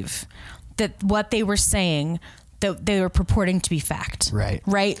believe that what they were saying, that they were purporting to be fact. Right.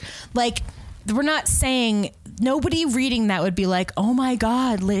 Right? Like, we're not saying, nobody reading that would be like, oh my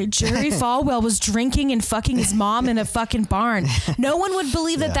God, Jerry Falwell was drinking and fucking his mom in a fucking barn. No one would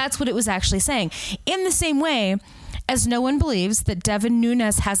believe that that's what it was actually saying. In the same way as no one believes that Devin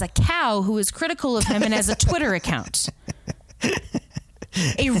Nunes has a cow who is critical of him and has a Twitter account.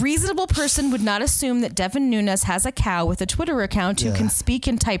 A reasonable person would not assume that Devin Nunes has a cow with a Twitter account who can speak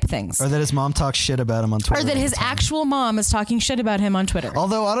and type things. Or that his mom talks shit about him on Twitter. Or that his actual mom is talking shit about him on Twitter.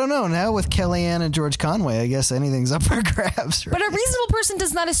 Although, I don't know, now with Kellyanne and George Conway, I guess anything's up for grabs. Right? But a reasonable person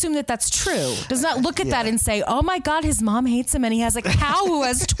does not assume that that's true. Does not look at that and say, oh my God, his mom hates him and he has a cow who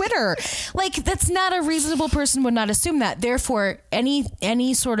has Twitter. Like, that's not, a reasonable person would not assume that. Therefore,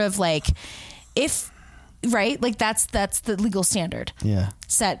 any sort of like, if... Right? Like, that's the legal standard. Yeah.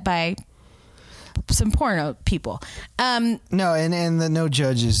 Set by some porno people. No, and no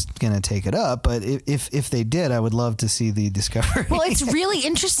judge is going to take it up, but if they did, I would love to see the discovery. Well, it's really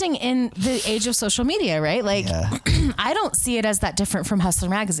interesting in the age of social media, right? Like, I don't see it as that different from Hustler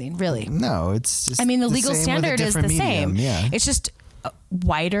magazine, really. No, it's just, I mean, the legal standard is the same. Yeah. It's just a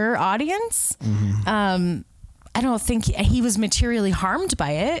wider audience. Mm-hmm. I don't think he was materially harmed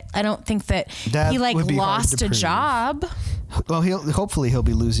by it. I don't think that he like lost a job. Well, hopefully he'll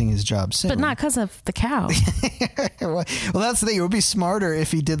be losing his job soon, but not because of the cow. Well, that's the thing. It would be smarter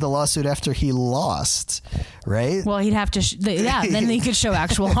if he did the lawsuit after he lost, right? Well, he'd have to. Then he could show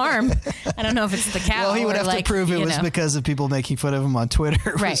actual harm. I don't know if it's the cow. Well, he would have to prove it was because of people making fun of him on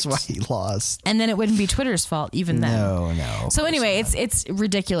Twitter. Right. That's why he lost. And then it wouldn't be Twitter's fault, even then. No. So anyway, it's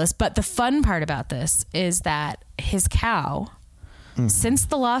ridiculous. But the fun part about this is that his cow, since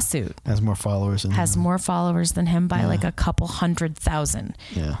the lawsuit, has more followers than him by like a couple 100,000.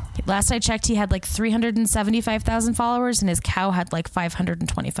 Yeah. Last I checked, he had like 375,000 followers, and his cow had like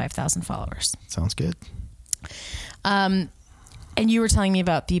 525,000 followers. Sounds good. And you were telling me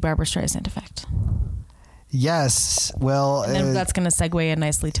about the Barbra Streisand effect. Yes. Well, and then that's going to segue in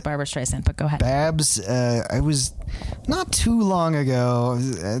nicely to Barbra Streisand, but go ahead. Babs, I was not too long ago,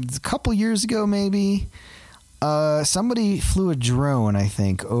 a couple years ago maybe, somebody flew a drone, I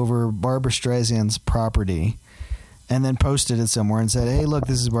think, over Barbra Streisand's property. and then posted it somewhere and said, hey, look,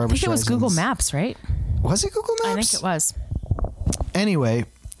 this is Barbara Streisand. I think it was Google Maps, right? Was it Google Maps? I think it was. Anyway,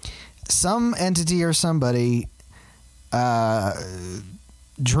 some entity or somebody flew a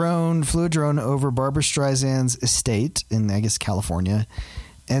drone over Barbara Streisand's estate in, I guess, California,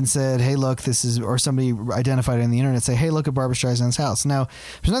 and said, hey, look, this is, or somebody identified it on the internet, say, hey, look at Barbara Streisand's house. Now,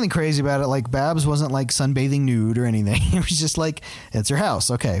 there's nothing crazy about it. Like, Babs wasn't like sunbathing nude or anything. It was just like, it's her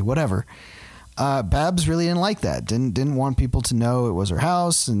house. Okay, whatever. Babs really didn't like that. Didn't want people to know it was her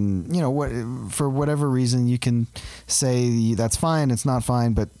house. And, you know, for whatever reason, you can say that's fine, it's not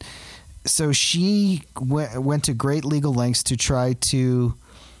fine. But so she went to great legal lengths to try to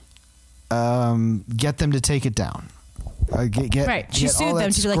get them to take it down. She sued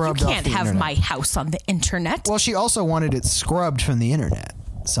them to be like, you can't have my house on the internet. Well, she also wanted it scrubbed from the internet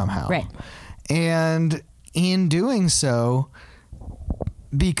somehow. Right. And in doing so,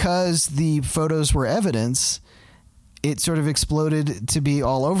 because the photos were evidence, it sort of exploded to be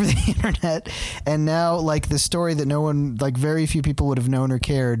all over the internet. And now, like, the story that no one, like, very few people would have known or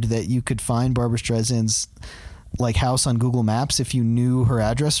cared, that you could find Barbara Streisand's, like, house on Google Maps if you knew her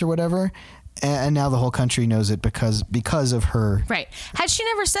address or whatever. And now the whole country knows it because of her. Right. Had she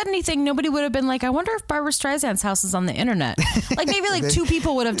never said anything, nobody would have been like, I wonder if Barbara Streisand's house is on the internet. Like, maybe like two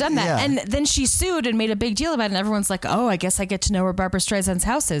people would have done that. Yeah. And then she sued and made a big deal about it. And everyone's like, oh, I guess I get to know where Barbara Streisand's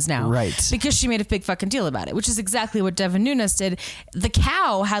house is now. Right. Because she made a big fucking deal about it, which is exactly what Devin Nunes did. The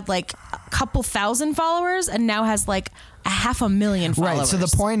Cow had like a couple thousand followers and now has like 500,000 followers. Right. So the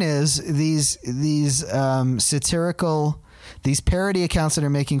point is these satirical... These parody accounts that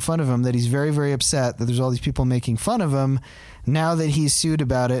are making fun of him, that he's very, very upset that there's all these people making fun of him. Now that he's sued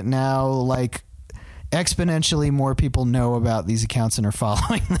about it, now like exponentially more people know about these accounts and are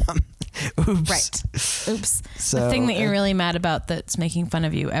following them. Oops. Right. Oops. So, the thing that you're really mad about that's making fun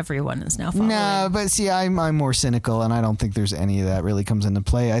of you, everyone is now following. No, but see, I'm more cynical, and I don't think there's any of that really comes into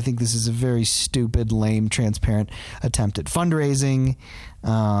play. I think this is a very stupid, lame, transparent attempt at fundraising.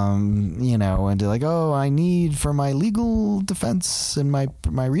 You know, and like, oh, I need for my legal defense and my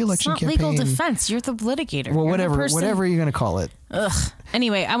reelection campaign. It's not legal defense. You're the litigator. Well, whatever you're going to call it. Ugh.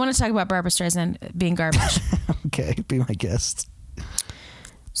 Anyway, I want to talk about Barbara Streisand being garbage. Okay, be my guest.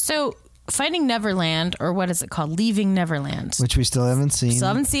 So, Finding Neverland, or what is it called? Leaving Neverland. Which we still haven't seen.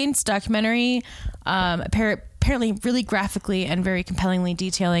 It's a documentary, apparently really graphically and very compellingly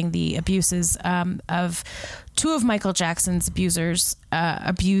detailing the abuses of two of Michael Jackson's abusees.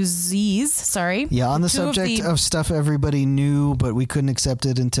 Yeah, on the subject of stuff everybody knew, but we couldn't accept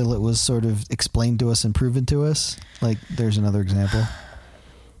it until it was sort of explained to us and proven to us. Like, there's another example.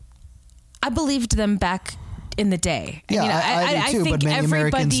 I believed them back in the day. Yeah, I do too, think but many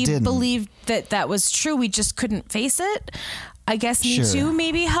Americans didn't. Believed that was true. We just couldn't face it. I guess Me Too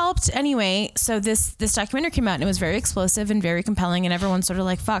maybe helped. Anyway, so this documentary came out and it was very explosive and very compelling, and everyone's sort of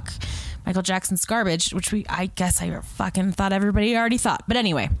like, fuck, Michael Jackson's garbage, which I guess I fucking thought everybody already thought. But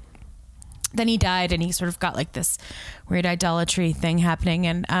anyway, then he died and he sort of got like this weird idolatry thing happening,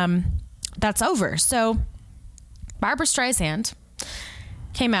 and that's over. So Barbara Streisand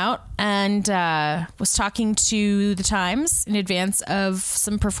came out and was talking to the Times in advance of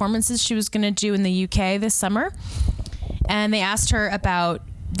some performances she was going to do in the UK this summer. And they asked her about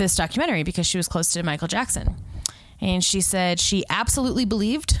this documentary because she was close to Michael Jackson. And she said she absolutely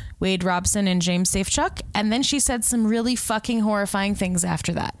believed Wade Robson and James Safechuck. And then she said some really fucking horrifying things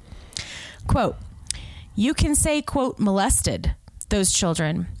after that. Quote, you can say, quote, molested those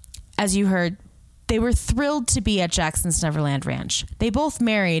children. As you heard, they were thrilled to be at Jackson's Neverland Ranch. They both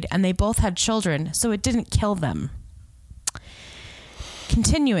married and they both had children, so it didn't kill them.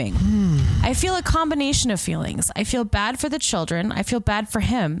 Continuing, I feel a combination of feelings. I feel bad for the children. I feel bad for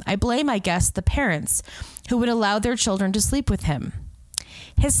him. I blame, I guess, the parents who would allow their children to sleep with him.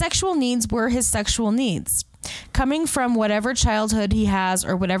 His sexual needs were his sexual needs, coming from whatever childhood he has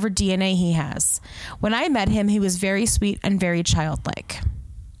or whatever DNA he has. When I met him, he was very sweet and very childlike.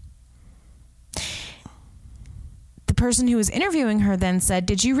 The person who was interviewing her then said,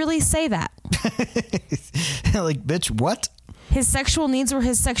 did you really say that? Like, bitch, what? His sexual needs were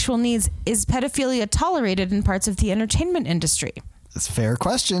his sexual needs. Is pedophilia tolerated in parts of the entertainment industry? That's a fair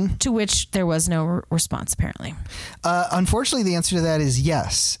question. To which there was no response, apparently. Unfortunately, the answer to that is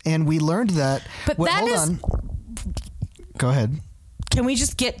yes. And we learned that. But hold on. Go ahead. Can we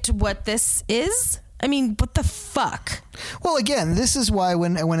just get to what this is? I mean, what the fuck? Well, again, this is why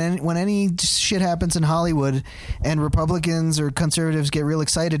when any shit happens in Hollywood and Republicans or conservatives get real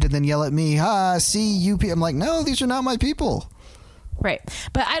excited and then yell at me, see you, I'm like, no, these are not my people. Right.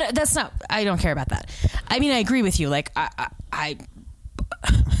 But I don't care about that. I mean, I agree with you. Like,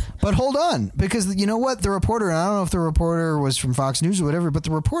 But hold on, because you know what? The reporter, and I don't know if the reporter was from Fox News or whatever, but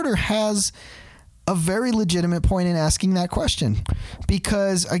the reporter has a very legitimate point in asking that question.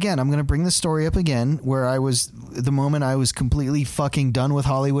 Because, again, I'm going to bring the story up again, where the moment I was completely fucking done with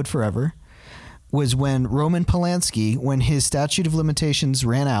Hollywood forever was when Roman Polanski, when his statute of limitations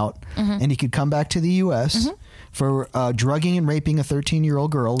ran out and he could come back to the U.S. For drugging and raping a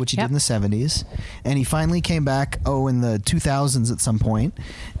 13-year-old girl, which he did in the 70s. And he finally came back, in the 2000s at some point.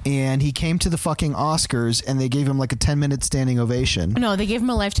 And he came to the fucking Oscars, and they gave him like a 10-minute standing ovation. No, they gave him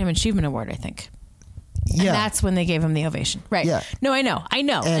a Lifetime Achievement Award, I think. Yeah. And that's when they gave him the ovation. Right. Yeah. No, I know.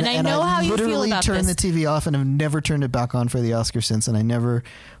 And I know how you feel about this. I literally turned the TV off and have never turned it back on for the Oscars since, and I never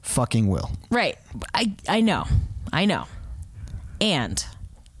fucking will. Right. I know. And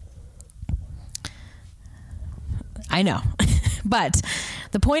I know. But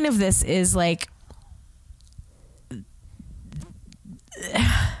the point of this is like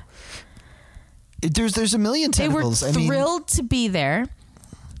there's a million tentacles. They were thrilled to be there.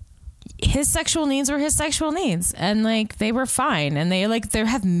 His sexual needs were his sexual needs, and like they were fine, and they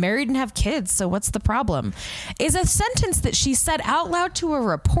have married and have kids. So what's the problem? Is a sentence that she said out loud to a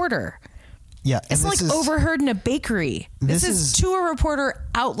reporter. Yeah, it's like overheard in a bakery. This is to a reporter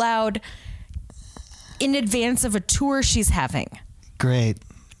out loud in advance of a tour she's having. Great.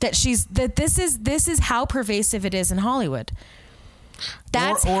 This is how pervasive it is in Hollywood.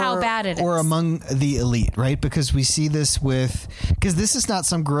 That's how bad it is. Or among the elite, right? Because we see this because this is not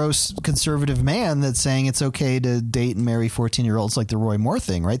some gross conservative man that's saying it's okay to date and marry 14-year-olds like the Roy Moore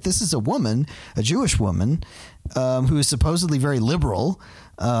thing, right? This is a woman, a Jewish woman, who is supposedly very liberal,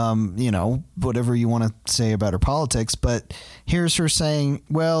 whatever you want to say about her politics. But here's her saying,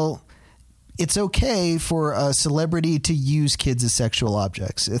 well, it's okay for a celebrity to use kids as sexual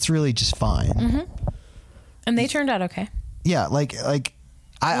objects. It's really just fine. Mm-hmm. And they turned out okay. Yeah,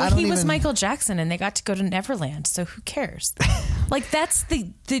 he was Michael Jackson, and they got to go to Neverland, so who cares? Like, that's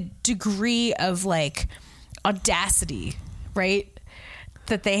the degree of like audacity, right?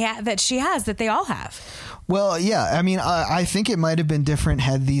 That they all have. Well, yeah, I mean, I think it might have been different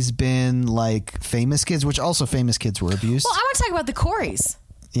had these been like famous kids, which also famous kids were abused. Well, I want to talk about the Coreys.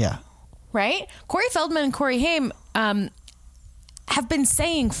 Yeah. Right? Corey Feldman and Corey Haim have been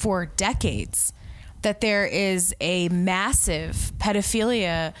saying for decades that there is a massive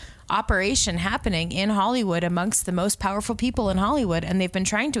pedophilia operation happening in Hollywood amongst the most powerful people in Hollywood, and they've been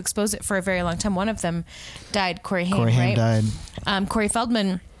trying to expose it for a very long time. One of them died, Corey Haim, right? Died. Corey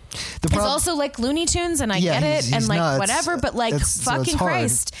Feldman is also like Looney Tunes, and I get it, and like nuts. Whatever, but like fucking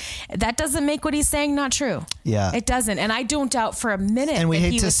Christ, that doesn't make what he's saying not true. Yeah, it doesn't, and I don't doubt for a minute that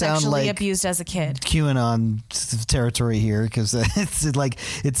he was sexually abused as a kid. QAnon territory here, because it's like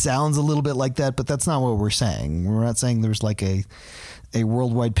it sounds a little bit like that, but that's not what we're saying. We're not saying there's like a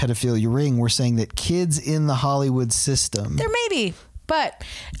worldwide pedophilia ring. We're saying that kids in the Hollywood system, there may be. But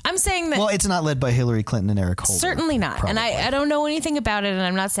I'm saying that... Well, it's not led by Hillary Clinton and Eric Holder. Certainly not. Probably. And I don't know anything about it, and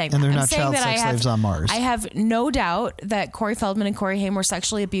I'm not saying that. And they're I'm not child sex slaves on Mars. I have no doubt that Corey Feldman and Corey Haim were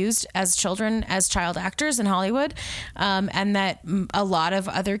sexually abused as children, as child actors in Hollywood, and that a lot of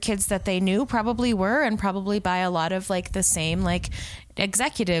other kids that they knew probably were, and probably by a lot of like the same like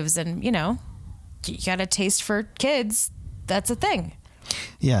executives. And, you got a taste for kids. That's a thing.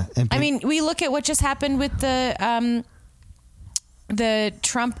 Yeah. I mean, we look at what just happened with the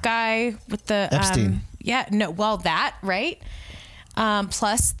Trump guy with the Epstein. That right.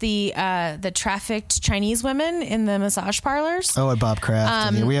 Plus the trafficked Chinese women in the massage parlors. Oh, at Bob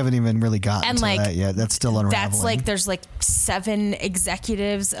Kraft. We haven't even really gotten to that yet. That's still unraveling. That's like there's like 7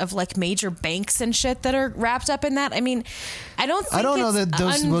 executives of like major banks and shit that are wrapped up in that. I mean, I don't know that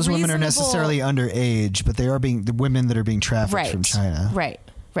those women are necessarily underage, but they are the women that are being trafficked from China. Right.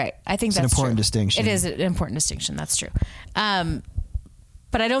 I think that's an important distinction. It is an important distinction. That's true.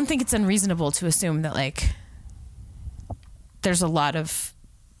 But I don't think it's unreasonable to assume that like there's a lot of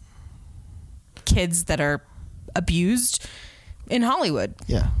kids that are abused in Hollywood.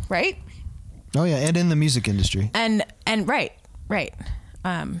 Yeah. Right? Oh yeah, and in the music industry. And right.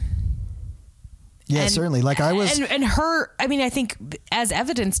 Yeah, certainly. Like I was and her, I mean, I think as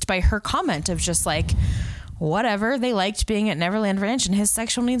evidenced by her comment of just like whatever, they liked being at Neverland Ranch, and his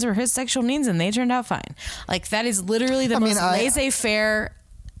sexual needs were his sexual needs, and they turned out fine. Like that is literally the most laissez-faire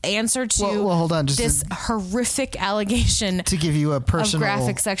answer to hold on, just this horrific allegation to give you a personal of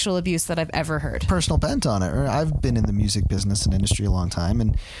graphic sexual abuse that I've ever heard. Personal bent on it. I've been in the music business and industry a long time,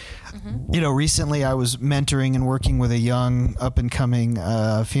 and recently I was mentoring and working with a young up and coming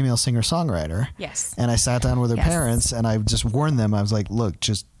female singer songwriter. Yes. And I sat down with her parents, and I just warned them. I was like, look,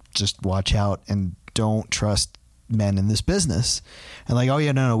 just watch out and don't trust men in this business. And like, oh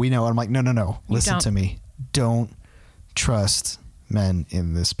yeah, no, we know. I'm like, no. Listen to me. Don't trust men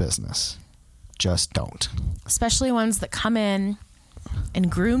in this business. Just don't. Especially ones that come in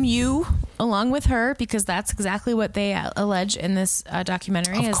and groom you along with her, because that's exactly what they allege in this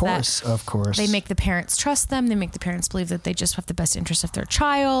documentary. Of course. They make the parents trust them. They make the parents believe that they just have the best interest of their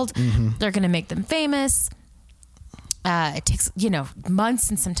child. Mm-hmm. They're going to make them famous. It takes, months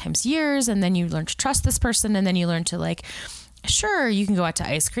and sometimes years. And then you learn to trust this person. And then you learn to like, sure, you can go out to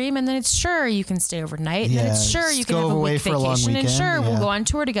ice cream, and then it's sure you can stay overnight, and then it's sure you can have a week vacation, and sure we'll go on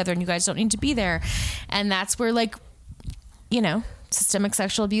tour together, and you guys don't need to be there. And that's where like, systemic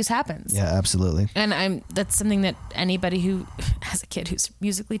sexual abuse happens. Yeah, absolutely. And that's something that anybody who has a kid who's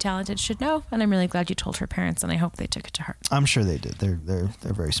musically talented should know. And I'm really glad you told her parents, and I hope they took it to heart. I'm sure they did. They're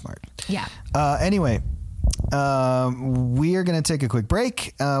very smart. Yeah. Anyway, we are going to take a quick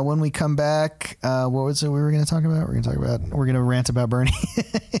break. When we come back, what was it we were going to talk about? We're going to rant about Bernie.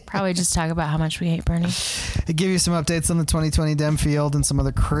 Probably just talk about how much we hate Bernie. I'll give you some updates on the 2020 Dem field and some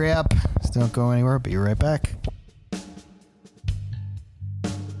other crap. Just don't go anywhere. Be right back.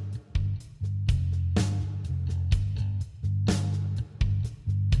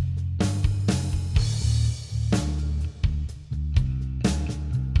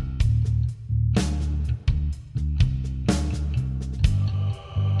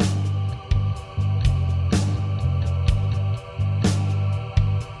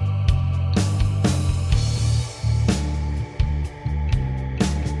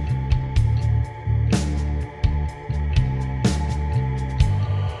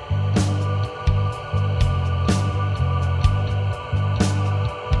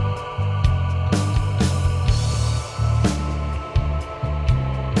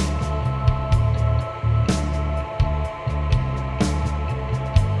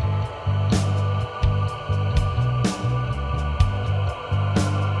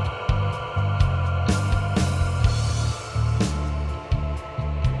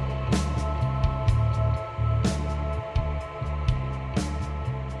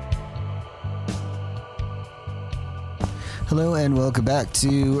 Hello and welcome back to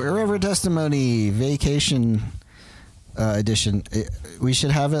Irreverent Testimony Vacation Edition. We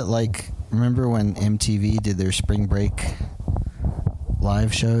should have it like, remember when MTV did their spring break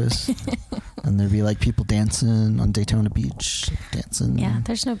live shows? And there'd be like people dancing on Daytona Beach, dancing. Yeah,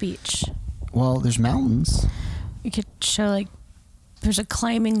 there's no beach. Well, there's mountains. You could show like, there's a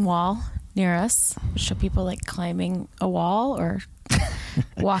climbing wall near us. Show people like climbing a wall or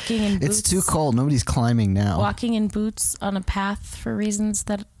walking in boots. It's too cold. Nobody's climbing now. Walking in boots on a path for reasons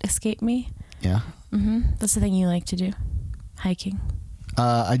that escape me. Yeah. Mm-hmm. That's the thing you like to do. Hiking.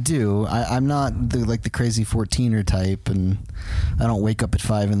 I do. I'm not the crazy 14er type, and I don't wake up at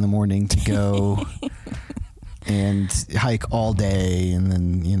 5 a.m. to go and hike all day, and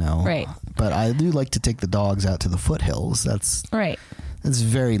then Right. But I do like to take the dogs out to the foothills. That's right. That's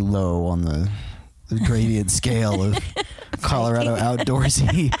very low on the gradient scale of Colorado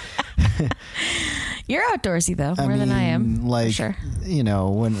outdoorsy. You're outdoorsy though, more than I am. Like, sure.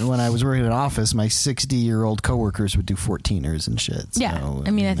 When I was working in an office, my 60-year-old coworkers would do 14ers and shit. So, yeah.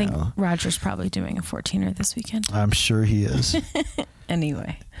 I think Roger's probably doing a 14er this weekend. I'm sure he is.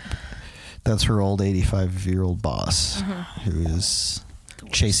 Anyway. That's her old 85-year-old boss who is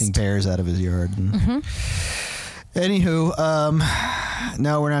chasing bears out of his yard. And Anywho,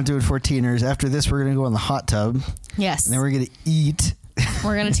 no, we're not doing 14ers. After this, we're going to go in the hot tub. Yes. And then we're going to eat.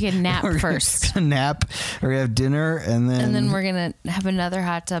 We're going to take a nap first. We're going to nap. We're going to have dinner, and then we're going to have another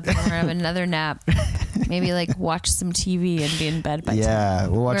hot tub, and we're going to have another nap. Maybe like watch some TV and be in bed by 10. Yeah,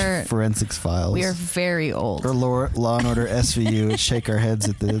 we'll watch Forensics Files. We are very old. Or Law and Order SVU and shake our heads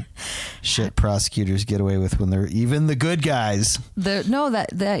at the shit prosecutors get away with when they're even the good guys. That's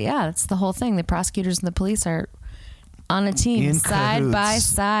the whole thing. The prosecutors and the police are on a team, side by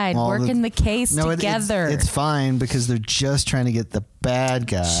side, working the case together. It's fine because they're just trying to get the bad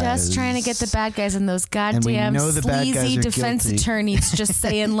guys. Just trying to get the bad guys, and those goddamn sleazy defense attorneys just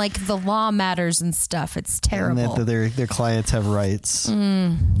saying like the law matters and stuff. It's terrible. And that their clients have rights.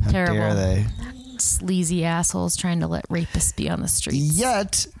 How terrible. Dare they? Sleazy assholes trying to let rapists be on the streets.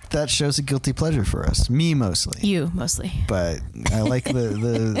 Yet that shows a guilty pleasure for us. Me mostly. You mostly. But I like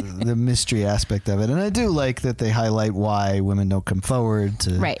the mystery aspect of it, and I do like that they highlight why women don't come forward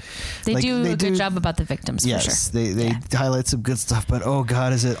to. Right. They do a good job about the victims. Yes, for sure. They highlight some good stuff, but oh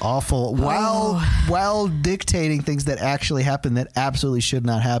god, is it awful? While dictating things that actually happen that absolutely should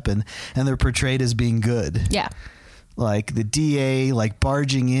not happen, and they're portrayed as being good. Yeah. Like the DA, like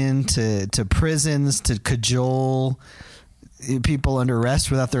barging into prisons to cajole people under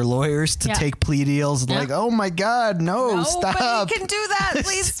arrest without their lawyers to take plea deals. Like, oh my God, no, stop. Nobody can do that.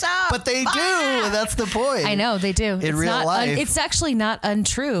 Please stop. But they do. That's the point. I know they do. In real life. It's actually not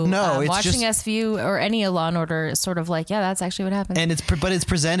untrue. No, it's watching just, SVU or any Law and Order is sort of like, yeah, that's actually what happened. And it's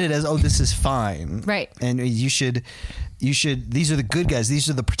presented as, oh, this is fine. Right. And you should, these are the good guys. These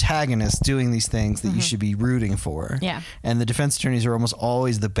are the protagonists doing these things that you should be rooting for. Yeah. And the defense attorneys are almost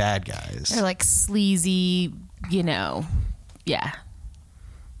always the bad guys. They're like sleazy, yeah.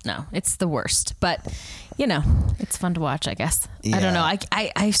 No, it's the worst. But, it's fun to watch, I guess. Yeah. I don't know.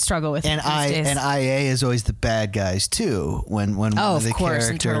 I struggle with it these days. And IA is always the bad guys, too. When one of the characters...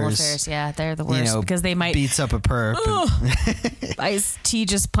 Internal Affairs. Yeah, they're the worst because they might... beats up a perp. Ice-T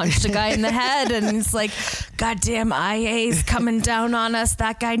just punched a guy in the head and it's like, goddamn IA's coming down on us.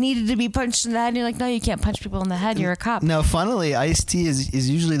 That guy needed to be punched in the head. And you're like, no, you can't punch people in the head. You're a cop. No, funnily, Ice-T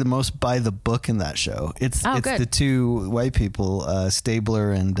is usually the most by the book in that show. It's the two white people,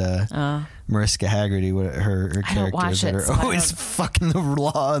 Stabler and Mariska Hargitay, her characters that are always fucking the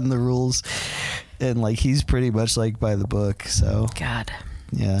law and the rules. And he's pretty much by the book. So God.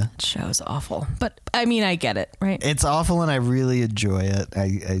 Yeah. That show's awful. But I mean, I get it, right? It's awful and I really enjoy it.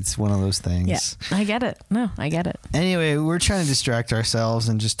 It's one of those things. Yeah, I get it. No, I get it. Anyway, we're trying to distract ourselves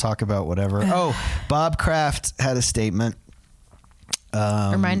and just talk about whatever. Bob Kraft had a statement.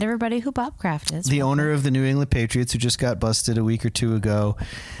 Remind everybody who Bob Kraft is. The owner of the New England Patriots, who just got busted a week or two ago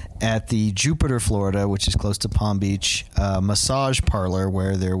at the Jupiter, Florida, which is close to Palm Beach, massage parlor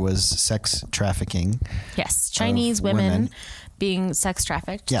where there was sex trafficking. Yes, Chinese women being sex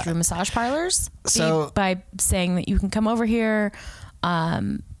trafficked through massage parlors. So by saying that you can come over here,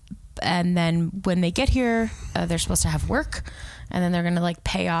 and then when they get here, they're supposed to have work, and then they're going to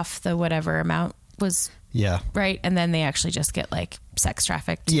pay off the whatever amount was. Yeah. Right. And then they actually just get sex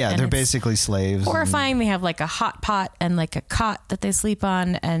trafficked. Yeah. They're basically slaves. Horrifying. They have a hot pot and a cot that they sleep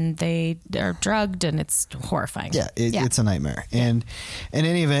on and they are drugged and it's horrifying. Yeah. It's a nightmare. And in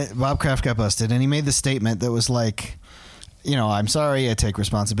any event, Bob Kraft got busted and he made the statement that was I'm sorry, I take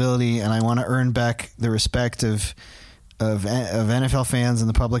responsibility and I want to earn back the respect of NFL fans and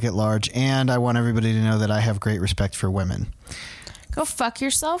the public at large. And I want everybody to know that I have great respect for women. Go fuck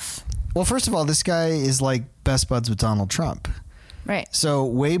yourself. Well, first of all, this guy is best buds with Donald Trump. Right. So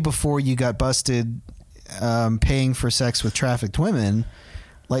way before you got busted paying for sex with trafficked women,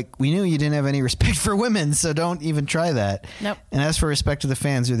 we knew you didn't have any respect for women, so don't even try that. Nope. And as for respect to the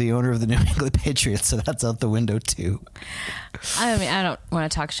fans, you're the owner of the New England Patriots, so that's out the window too. I mean, I don't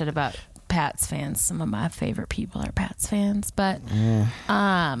want to talk shit about Pats fans. Some of my favorite people are Pats fans, but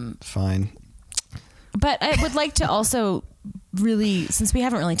fine. But I would like to also really, since we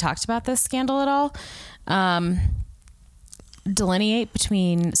haven't really talked about this scandal at all, delineate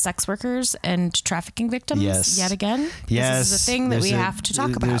between sex workers and trafficking victims yet again. Yes. This is a thing that we have to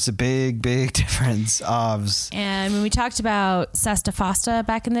talk about. There's a big, big difference. And when we talked about Sesta Fosta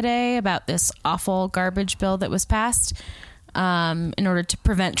back in the day, about this awful garbage bill that was passed in order to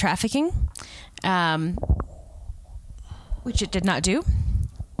prevent trafficking, which it did not do,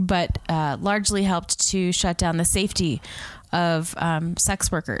 but largely helped to shut down the safety of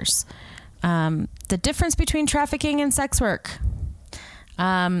sex workers. The difference between trafficking and sex work.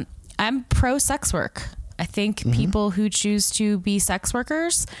 I'm pro sex work. I think people who choose to be sex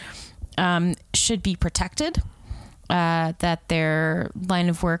workers should be protected, that their line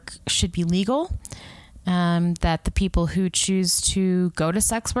of work should be legal, that the people who choose to go to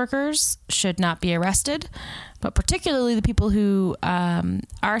sex workers should not be arrested, but particularly the people who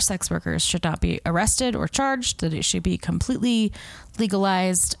are sex workers should not be arrested or charged, that it should be completely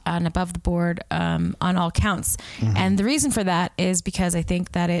legalized and above the board on all counts. And the reason for that is because I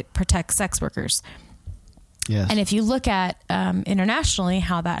think that it protects sex workers. Yes. And if you look at internationally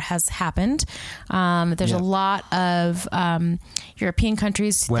how that has happened, there's a lot of European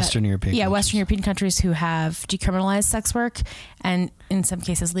countries, Western European countries who have decriminalized sex work and in some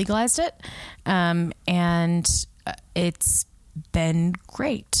cases legalized it. And it's been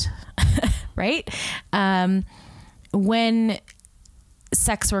great, right? When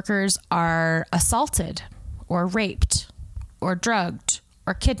sex workers are assaulted or raped or drugged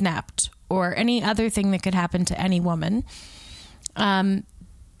or kidnapped or any other thing that could happen to any woman,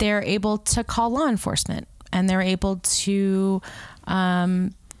 they're able to call law enforcement and they're able to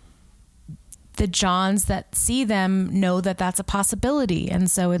the Johns that see them know that that's a possibility.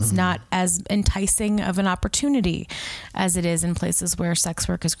 And so it's not as enticing of an opportunity as it is in places where sex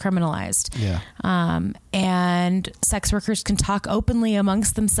work is criminalized. Yeah. And sex workers can talk openly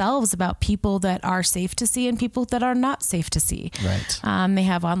amongst themselves about people that are safe to see and people that are not safe to see. Right. They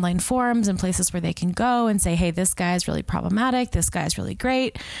have online forums and places where they can go and say, hey, this guy is really problematic. This guy is really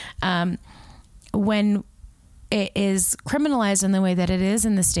great. When it is criminalized in the way that it is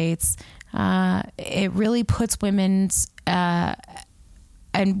in the States, it really puts women's and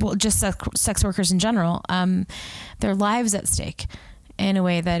just sex workers in general, their lives at stake in a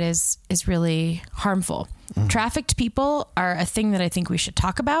way that is really harmful. Trafficked people are a thing that I think we should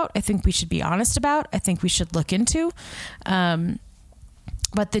talk about. I think we should be honest about. I think we should look into.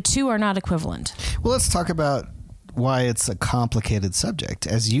 But the two are not equivalent. Well, let's talk about why it's a complicated subject.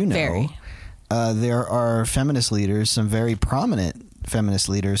 As you know, there are feminist leaders, some very prominent feminist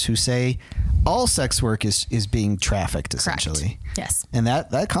leaders, who say all sex work is being trafficked, essentially. Correct. Yes. And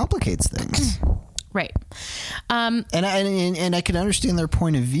that complicates things. Right. And I can understand their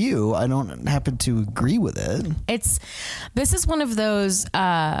point of view. I don't happen to agree with it. This is one of those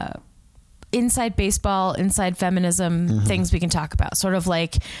inside baseball, inside feminism things we can talk about. Sort of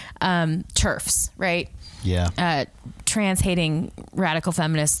like TERFs, right? Yeah. Trans-hating radical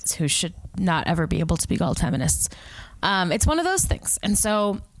feminists who should not ever be able to be called feminists. It's one of those things. And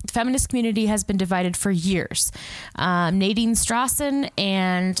so the feminist community has been divided for years. Nadine Strawson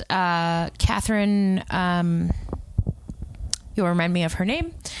and Catherine, you'll remind me of her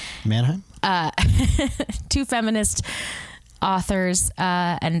name. Mannheim? Two feminist authors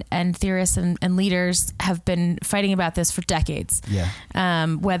and theorists and leaders have been fighting about this for decades. Yeah.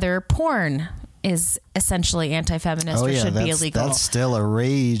 Whether porn is essentially anti-feminist or should be illegal. That's still a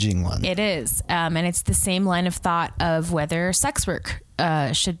raging one. It is. And it's the same line of thought of whether sex work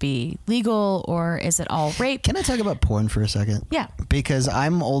should be legal or is it all rape. Can I talk about porn for a second? Yeah. Because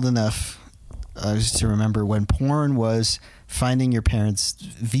I'm old enough just to remember when porn was finding your parents'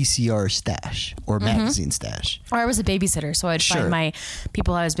 VCR stash or magazine stash. Or I was a babysitter, so I'd find my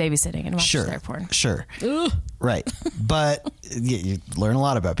people I was babysitting and watch their porn. Sure. Right. But you learn a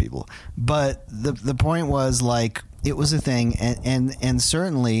lot about people. But the point was, like, it was a thing, and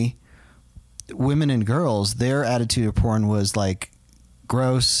certainly women and girls, their attitude of porn was like,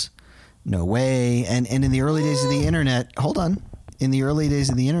 gross, no way. And in the early days of the internet, in the early days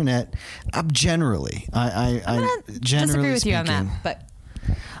of the internet, generally, I disagree with you on that, but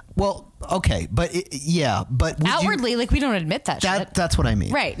well, okay, but outwardly, like, we don't admit that shit. That's what I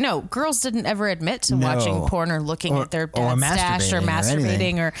mean, right? No, girls didn't ever admit to watching porn or looking at their dad's stash or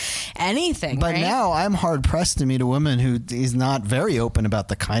masturbating or anything. But now I'm hard pressed to meet a woman who is not very open about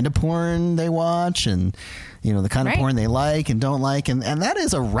the kind of porn they watch and, you know, the kind of porn they like and don't like, and that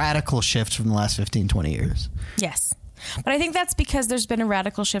is a radical shift from the last 15, 20 years. Yes. But I think that's because there's been a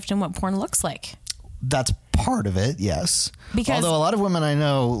radical shift in what porn looks like. That's part of it, yes. Because although a lot of women I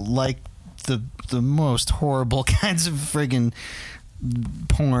know like the most horrible kinds of friggin'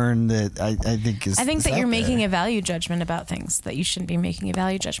 porn that I think is. I think that you're there. Making a value judgment about things that you shouldn't be making a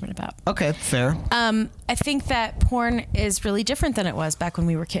value judgment about. Okay, fair. I think that porn is really different than it was back when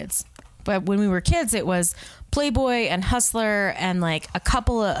we were kids. But when we were kids, it was Playboy and Hustler and like a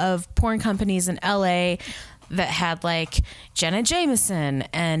couple of porn companies in LA that had like Jenna Jameson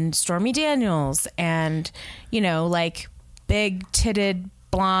and Stormy Daniels and, you know, like big titted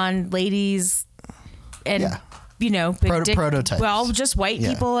blonde ladies and, you know, big dick, prototypes. Well, just white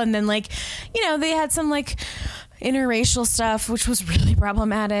people. And then, like, you know, they had some like interracial stuff, which was really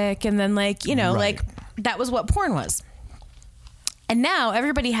problematic. And then, like, you know, like that was what porn was. And now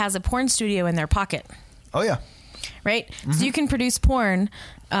everybody has a porn studio in their pocket. Oh, yeah. Right? Mm-hmm. So you can produce porn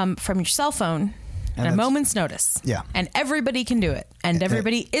from your cell phone at a moment's notice. Yeah. And everybody can do it. And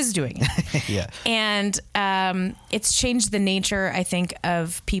everybody is doing it. Yeah. And it's changed the nature, I think,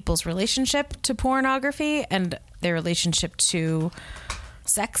 of people's relationship to pornography and their relationship to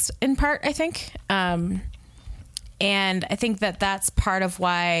sex in part, I think. And I think that that's part of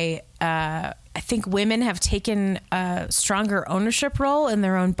why I think women have taken a stronger ownership role in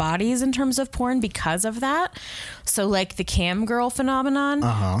their own bodies in terms of porn because of that. So like the cam girl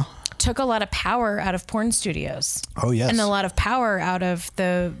phenomenon took a lot of power out of porn studios. Oh, yes. And a lot of power out of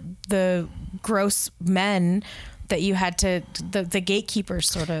the gross men that you had to, the gatekeepers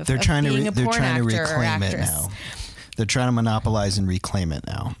sort of. They're trying to reclaim it now. They're trying to monopolize and reclaim it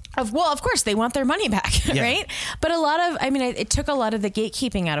now. Of course, they want their money back, right? But it took a lot of the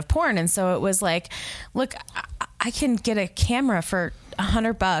gatekeeping out of porn. And so it was like, look, I can get a camera for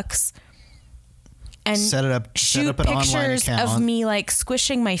 $100 and shoot pictures of me like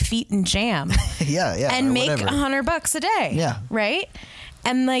squishing my feet in jam. yeah. And make $100 a day. Yeah. Right.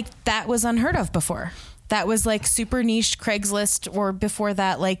 And like that was unheard of before. That was like super niche Craigslist, or before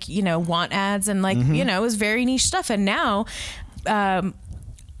that, like, you know, want ads and like, you know, it was very niche stuff. And now,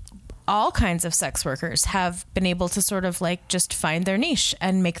 all kinds of sex workers have been able to sort of like just find their niche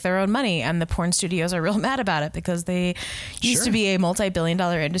and make their own money. And the porn studios are real mad about it because they used to be a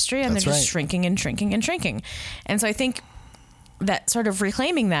multi-billion-dollar industry, and they're just shrinking and shrinking and shrinking. And so I think that sort of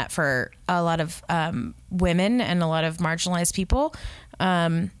reclaiming that for a lot of women and a lot of marginalized people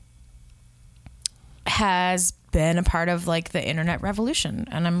has been a part of like the internet revolution.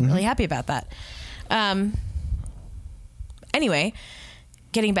 And I'm really happy about that. Anyway,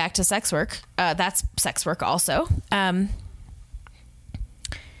 getting back to sex work, that's sex work also.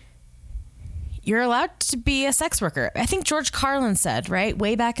 You're allowed to be a sex worker. I think George Carlin said, right,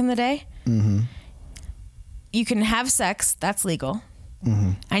 way back in the day, you can have sex, that's legal.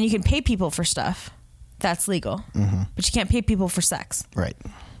 And you can pay people for stuff, that's legal. But you can't pay people for sex. Right.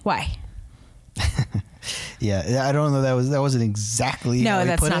 Why? Yeah, I don't know. That wasn't exactly. No, how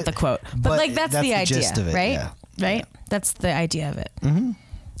that's not it, the quote. But like that's the idea, gist of it, right? Yeah. Right. That's the idea of it. And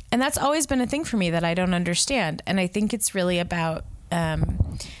that's always been a thing for me that I don't understand. And I think it's really about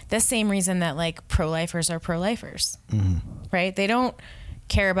the same reason that like pro-lifers are pro-lifers, right? They don't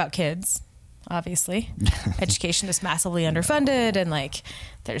care about kids. Obviously, education is massively underfunded, and like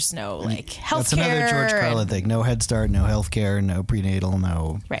there's no like health care. That's another George Carlin thing. No Head Start, no health care, no prenatal,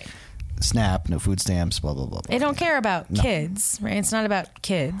 no SNAP, no food stamps, blah, blah, blah. They don't care about kids, right? It's not about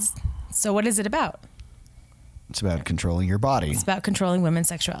kids. So what is it about? It's about controlling your body. It's about controlling women's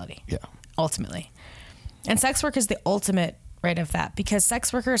sexuality. Yeah. Ultimately. And sex work is the ultimate right of that, because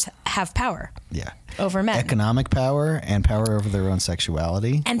sex workers have power. Yeah. Over men. Economic power and power over their own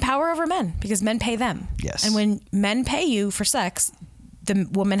sexuality. And power over men, because men pay them. Yes. And when men pay you for sex, the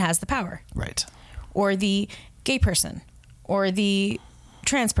woman has the power. Right. Or the gay person, or the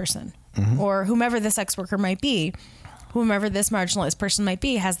trans person, or whomever the sex worker might be, whomever this marginalized person might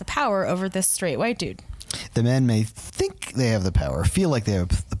be, has the power over this straight white dude. The men may think they have the power, feel like they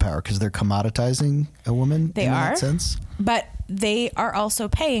have the power, because they're commoditizing a woman. They in are, that sense. But they are also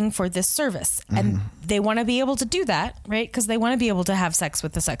paying for this service, and they want to be able to do that, right? Because they want to be able to have sex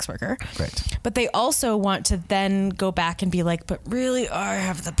with the sex worker, right? But they also want to then go back and be like, "But really, I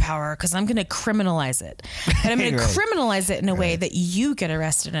have the power because I'm going to criminalize it, and I'm going to criminalize it in a way that you get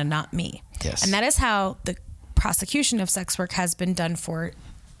arrested and not me." Yes, and that is how the prosecution of sex work has been done for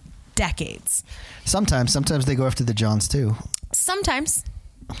decades. Sometimes they go after the Johns too. Sometimes.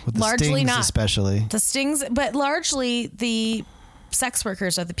 With the largely stings, not especially the stings, but largely the sex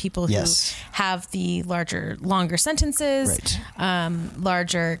workers are the people who have the longer sentences,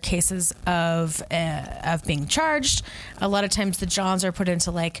 larger cases of being charged. A lot of times the Johns are put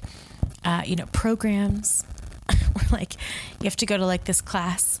into like, programs where like you have to go to like this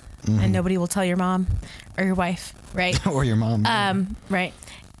class and nobody will tell your mom or your wife, right? Or your mom. Right.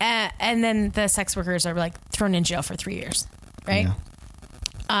 And then the sex workers are like thrown in jail for 3 years, right? Yeah.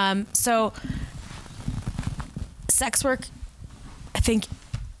 So sex work, I think,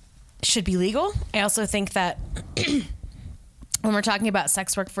 should be legal. I also think that when we're talking about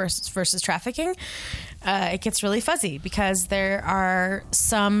sex work versus trafficking, it gets really fuzzy, because there are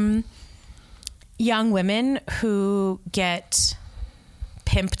some young women who get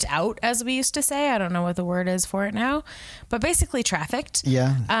pimped out, as we used to say. I don't know what the word is for it now, but basically trafficked.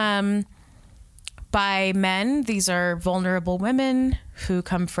 Yeah. By men. These are vulnerable women who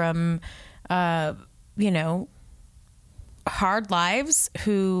come from, hard lives,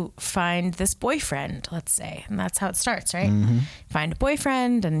 who find this boyfriend, let's say. And that's how it starts, right? Find a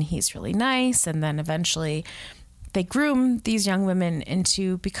boyfriend, and he's really nice. And then eventually they groom these young women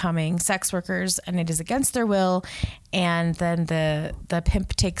into becoming sex workers, and it is against their will. And then the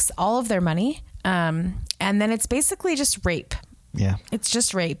pimp takes all of their money. And then it's basically just rape. Yeah. It's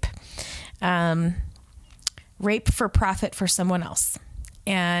just rape. Rape for profit for someone else.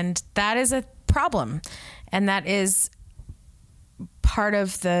 And that is a problem. And that is part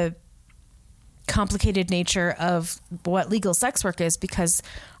of the complicated nature of what legal sex work is, because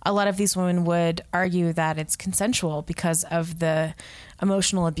a lot of these women would argue that it's consensual because of the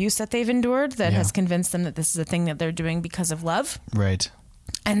emotional abuse that they've endured that has convinced them that this is a thing that they're doing because of love. Right.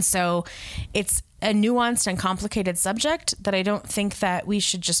 And so it's a nuanced and complicated subject that I don't think that we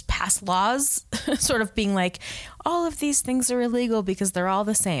should just pass laws sort of being like, all of these things are illegal because they're all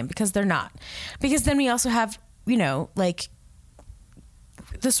the same, because they're not. Because then we also have, like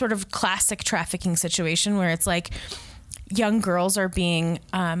the sort of classic trafficking situation where it's like young girls are being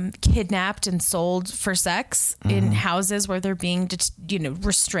kidnapped and sold for sex in houses where they're being,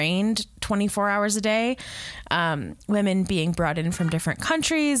 restrained 24 hours a day. Women being brought in from different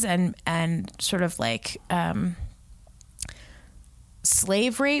countries and sort of like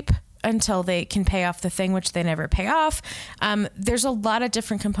slave rape until they can pay off the thing, which they never pay off. There's a lot of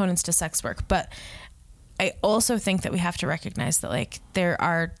different components to sex work, but I also think that we have to recognize that like there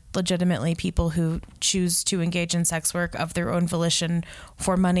are legitimately people who choose to engage in sex work of their own volition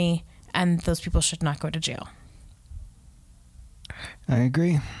for money, and those people should not go to jail. I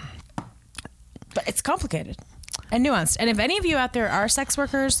agree. But it's complicated and nuanced. And if any of you out there are sex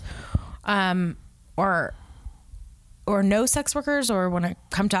workers, or know sex workers or want to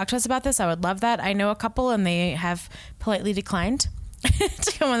come talk to us about this, I would love that. I know a couple and they have politely declined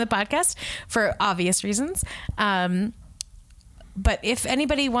to come on the podcast for obvious reasons. But if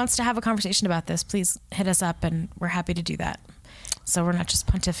anybody wants to have a conversation about this, please hit us up and we're happy to do that. So we're not just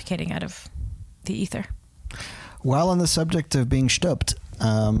pontificating out of the ether. While on the subject of being stooped,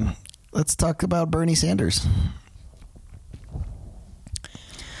 let's talk about Bernie Sanders.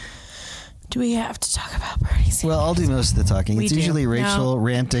 Do we have to talk about Bernie Sanders? Well, I'll do most of the talking. It's usually Rachel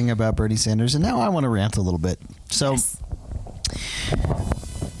ranting about Bernie Sanders, and now I want to rant a little bit. So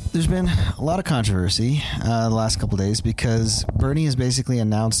there's been a lot of controversy the last couple of days because Bernie has basically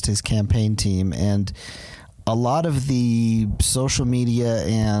announced his campaign team, and a lot of the social media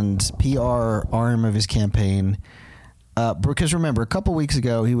and PR arm of his campaign, because remember, a couple weeks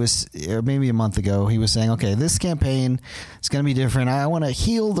ago, or maybe a month ago, he was saying, okay, this campaign is going to be different. I want to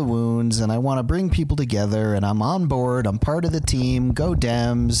heal the wounds and I want to bring people together and I'm on board. I'm part of the team. Go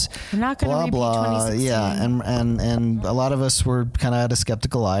Dems. We're not going to repeat 2016. Yeah. And a lot of us were kind of at a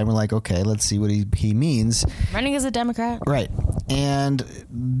skeptical eye. And we're like, okay, let's see what he means. Running as a Democrat. Right. And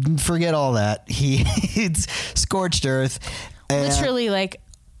forget all that. It's scorched earth. Literally, like,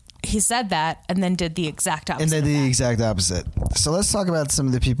 he said that and then did the exact opposite. And then the exact opposite. So let's talk about some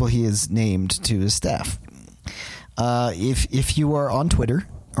of the people he has named to his staff. If you are on Twitter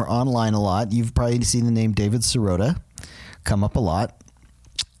or online a lot, you've probably seen the name David Sirota come up a lot.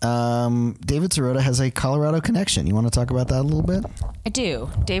 David Sirota has a Colorado connection. You want to talk about that a little bit? I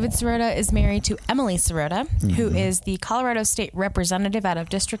do. David Sirota is married to Emily Sirota, who is the Colorado State Representative out of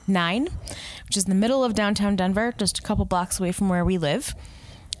District 9, which is in the middle of downtown Denver, just a couple blocks away from where we live.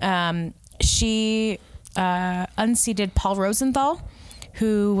 She unseated Paul Rosenthal,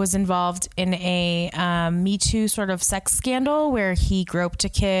 who was involved in a Me Too sort of sex scandal where he groped a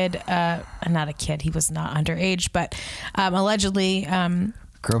kid, not a kid, he was not underage, but allegedly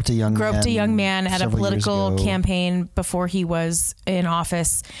groped a young man at a political campaign before he was in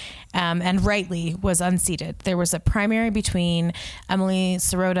office, and rightly was unseated. There was a primary between Emily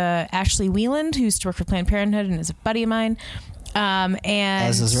Sirota, Ashley Wheeland, who used to work for Planned Parenthood and is a buddy of mine, and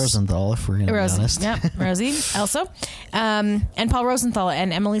as is Rosenthal, if we're going to be honest. Yep, Rosie also. And Paul Rosenthal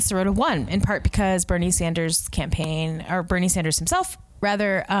and Emily Sirota won, in part because Bernie Sanders' campaign, or Bernie Sanders himself,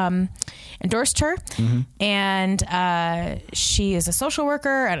 rather, endorsed her. And she is a social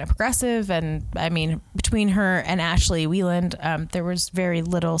worker and a progressive. And I mean, between her and Ashley Wheeland, there was very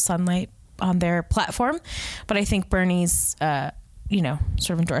little sunlight on their platform. But I think Bernie's, sort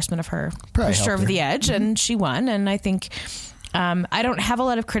of endorsement of her pushed her over the edge, and she won. And I think... I don't have a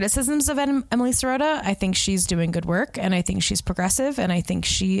lot of criticisms of Emily Sirota. I think she's doing good work, and I think she's progressive, and I think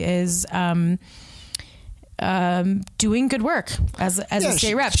she is doing good work as a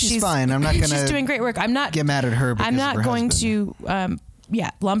state rep. She's fine. I'm not going to. She's doing great work. I'm not get mad at her. I'm not going to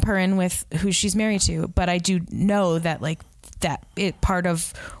lump her in with who she's married to, but I do know that part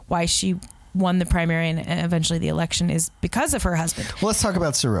of why she won the primary and eventually the election is because of her husband. Well, let's talk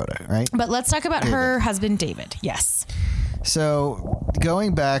about Sirota, right? But let's talk about her husband, David. Yes. So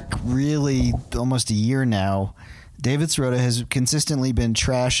going back really almost a year now, David Sirota has consistently been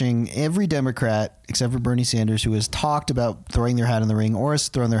trashing every Democrat except for Bernie Sanders, who has talked about throwing their hat in the ring or has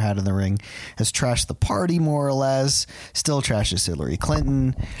thrown their hat in the ring, has trashed the party more or less, still trashes Hillary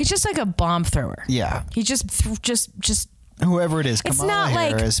Clinton. He's just like a bomb thrower. Yeah. He just whoever it is, Kamala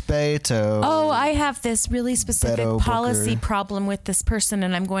Harris, Beto. Oh, I have this really specific policy problem with this person,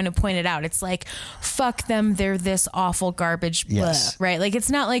 and I'm going to point it out. It's like, fuck them, they're this awful garbage. Yes. Blah, right? Like, it's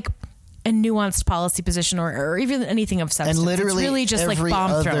not like a nuanced policy position or even anything of substance. And literally, it's really just like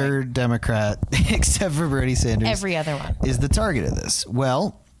bomb throwing. Every other Democrat, except for Bernie Sanders, every other one, is the target of this.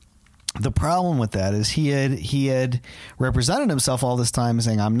 Well, the problem with that is he had represented himself all this time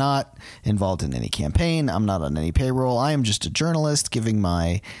saying, I'm not involved in any campaign. I'm not on any payroll. I am just a journalist giving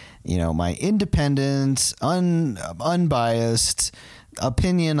my independent, unbiased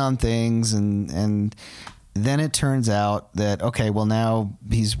opinion on things. And then it turns out that, okay, well, now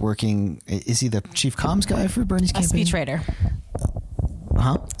he's working. Is he the chief comms guy for Bernie's campaign? Speechwriter.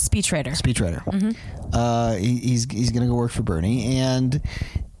 Huh? Speechwriter. Mm-hmm. He's going to go work for Bernie, and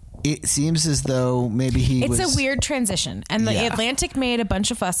it seems as though maybe It's a weird transition, and the Atlantic made a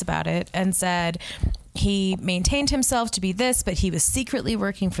bunch of fuss about it and said he maintained himself to be this, but he was secretly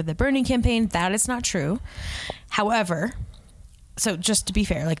working for the Bernie campaign. That is not true. However, so just to be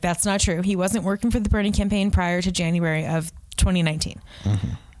fair, like, that's not true. He wasn't working for the Bernie campaign prior to January of 2019. Mm-hmm.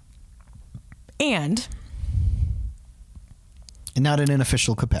 And not in an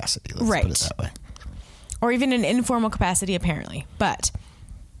official capacity, let's put it that way. Or even an informal capacity, apparently. But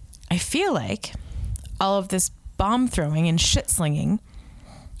I feel like all of this bomb throwing and shit slinging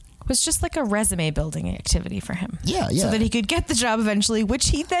was just like a resume building activity for him. Yeah, yeah. So that he could get the job eventually, which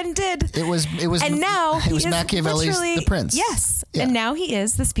he then did. It was and now it was Machiavelli's The Prince. Yes. Yeah. And now he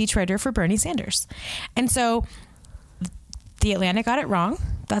is the speechwriter for Bernie Sanders. And so the Atlantic got it wrong.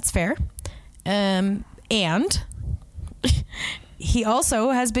 That's fair. And he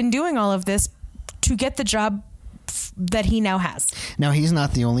also has been doing all of this to get the job that he now has. Now, he's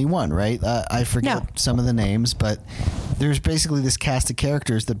not the only one, right? I forget some of the names, but there's basically this cast of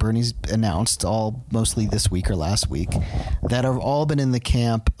characters that Bernie's announced mostly this week or last week that have all been in the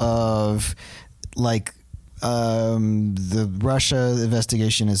camp of, like, the Russia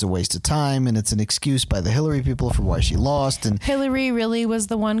investigation is a waste of time, and it's an excuse by the Hillary people for why she lost. And Hillary really was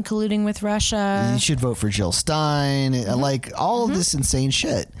the one colluding with Russia. You should vote for Jill Stein. Mm-hmm. Like, all of this insane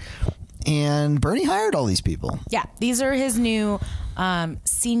shit. And Bernie hired all these people. Yeah. These are his new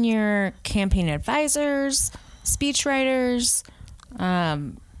senior campaign advisors, speechwriters,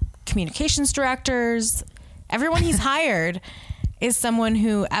 communications directors. Everyone he's hired is someone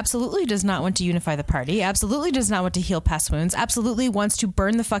who absolutely does not want to unify the party, absolutely does not want to heal past wounds, absolutely wants to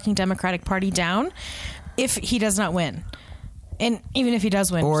burn the fucking Democratic Party down if he does not win. And even if he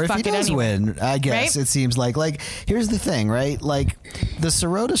does win, or if he does win, I guess, right? It seems like here's the thing, right? Like, the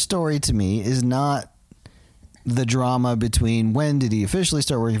Sirota story to me is not the drama between when did he officially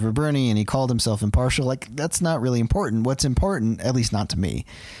start working for Bernie and he called himself impartial. Like, that's not really important. What's important, at least not to me,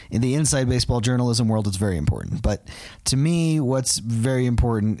 in the inside baseball journalism world, it's very important. But to me, what's very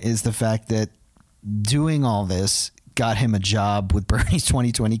important is the fact that doing all this got him a job with Bernie's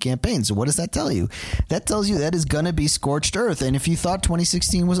 2020 campaign. So what does that tell you? That tells you that is going to be scorched earth. And if you thought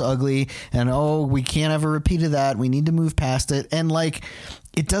 2016 was ugly and, we can't have a repeat of that, we need to move past it. And, like,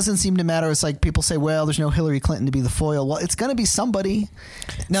 it doesn't seem to matter. It's like people say, well, there's no Hillary Clinton to be the foil. Well, it's going to be somebody.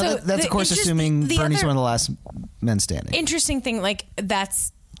 Now, so that's, of course, assuming Bernie's one of the last men standing. Interesting thing, like,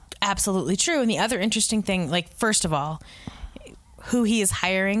 that's absolutely true. And the other interesting thing, like, first of all, who he is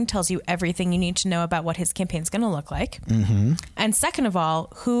hiring tells you everything you need to know about what his campaign's going to look like. Mm-hmm. And second of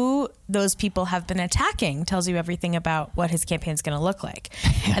all, who those people have been attacking tells you everything about what his campaign's going to look like.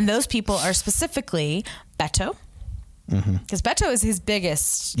 And those people are specifically Beto. Because Beto is his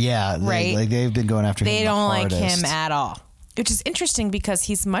biggest, right? Like, they've been going after him. They don't like him at all. Which is interesting because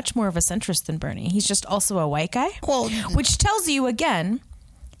he's much more of a centrist than Bernie. He's just also a white guy. Well, which tells you, again,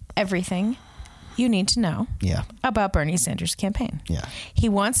 everything you need to know about Bernie Sanders' campaign. Yeah. He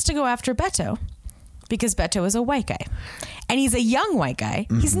wants to go after Beto because Beto is a white guy. And he's a young white guy.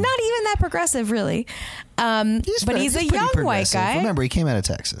 Mm-hmm. He's not even that progressive, really. But he's a young white guy. Remember, he came out of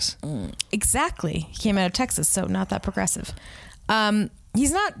Texas. Exactly. He came out of Texas, so not that progressive.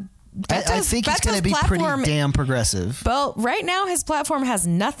 He's not... I think he's going to be pretty damn progressive. Well, right now, his platform has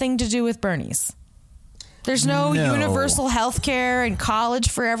nothing to do with Bernie's. There's no universal health care and college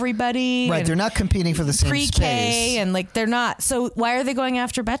for everybody. Right, they're not competing for the same pre-K space. And, like, they're not. So why are they going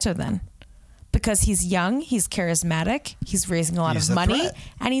after Beto then? Because he's young, he's charismatic, he's raising a lot of money,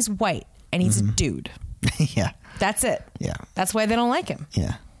 and he's white, and he's a dude. Yeah. That's it. Yeah. That's why they don't like him.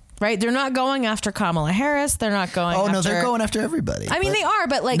 Yeah. Right? They're not going after Kamala Harris. They're not going after... Oh, no, they're going after everybody. I mean, they are,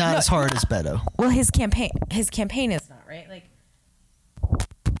 but, like... Not as hard as Beto. Well, his campaign is not, right? Like...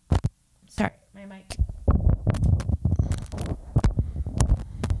 Sorry, my mic...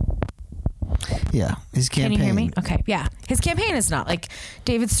 Yeah, his campaign. Can you hear me? Okay, yeah. His campaign is not like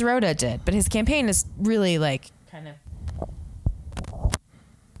David Sirota did, but his campaign is really like kind of...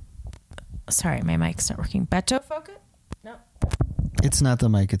 Sorry, my mic's not working. Beto focus? No. It's not the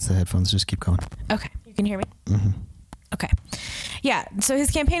mic, it's the headphones. Just keep going. Okay, you can hear me? Mm-hmm. Okay. Yeah, so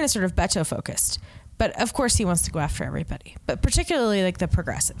his campaign is sort of Beto focused. But of course he wants to go after everybody, but particularly like the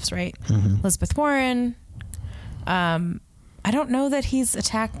progressives, right? Mm-hmm. Elizabeth Warren. I don't know that he's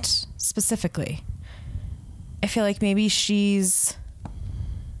attacked specifically. I feel like maybe they've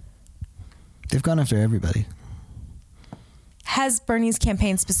gone after everybody. Has Bernie's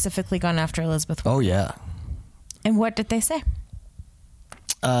campaign specifically gone after Elizabeth Warren? Oh, yeah. And what did they say?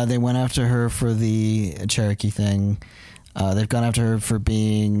 They went after her for the Cherokee thing. They've gone after her for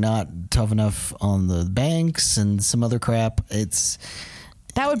being not tough enough on the banks and some other crap.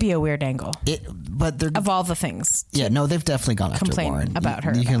 That would be a weird angle. But of all the things. Yeah, no, they've definitely gone after Warren. About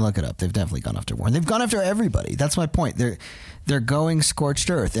her. You can look it up. They've definitely gone after Warren. They've gone after everybody. That's my point. They're going scorched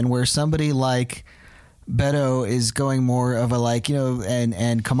earth. And where somebody like Beto is going more of a like,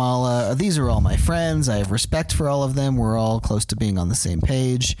 and Kamala, these are all my friends. I have respect for all of them. We're all close to being on the same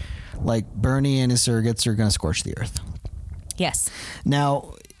page. Like Bernie and his surrogates are going to scorch the earth. Yes.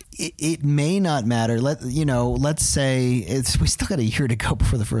 Now, it may not matter. Let's say we still got a year to go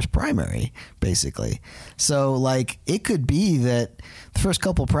before the first primary, basically. So, like, it could be that the first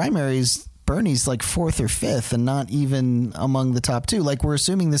couple primaries, Bernie's like 4th or 5th and not even among the top 2. Like, we're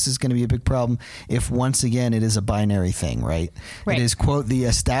assuming this is going to be a big problem if, once again, it is a binary thing, right? It is, quote, the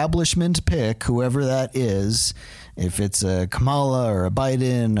establishment pick, whoever that is, if it's a Kamala or a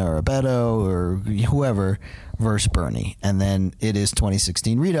Biden or a Beto or whoever, versus Bernie. And then it is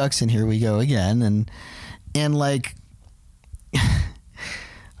 2016 Redux, and here we go again. And like...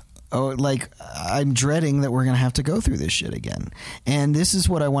 I'm dreading that we're going to have to go through this shit again. And this is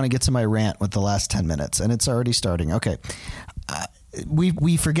what I want to get to my rant with the last 10 minutes. And it's already starting. Okay.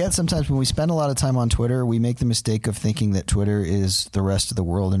 We forget sometimes when we spend a lot of time on Twitter, we make the mistake of thinking that Twitter is the rest of the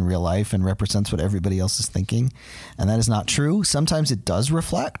world in real life and represents what everybody else is thinking. And that is not true. Sometimes it does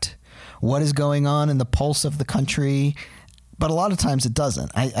reflect what is going on in the pulse of the country, but a lot of times it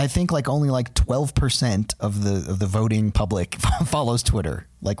doesn't. I think only 12% of the voting public follows Twitter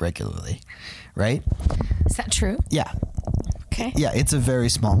regularly, right? Is that true? Yeah. Okay. Yeah, it's a very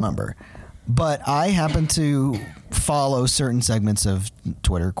small number. But I happen to follow certain segments of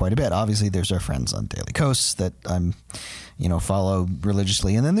Twitter quite a bit. Obviously, there's our friends on Daily Kos that I'm, follow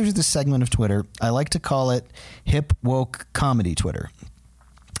religiously. And then there's this segment of Twitter. I like to call it hip woke comedy Twitter.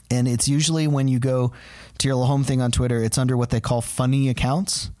 And it's usually when you go to your little home thing on Twitter, it's under what they call funny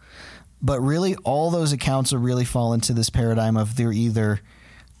accounts. But really, all those accounts will really fall into this paradigm of they're either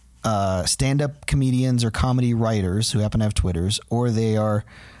stand-up comedians or comedy writers who happen to have Twitters, or they are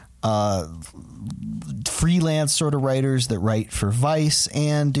freelance sort of writers that write for Vice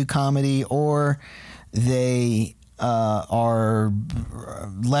and do comedy, or they are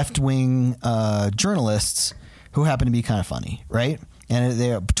left-wing journalists who happen to be kind of funny, right?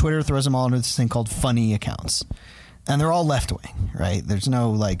 And Twitter throws them all into this thing called funny accounts. And they're all left-wing, right? There's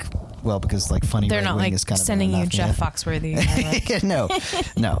no because funny they're not is kind of sending you Jeff Foxworthy. No.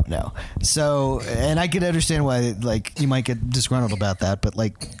 So, and I could understand why you might get disgruntled about that, but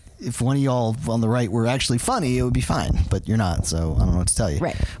if one of y'all on the right were actually funny, it would be fine. But you're not, so I don't know what to tell you.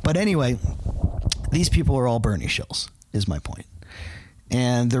 Right. But anyway, these people are all Bernie shills, is my point.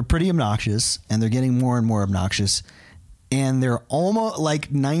 And they're pretty obnoxious, and they're getting more and more obnoxious. And they're almost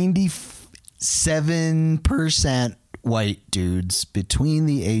 97% white dudes between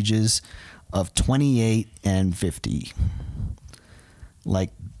the ages of 28 and 50.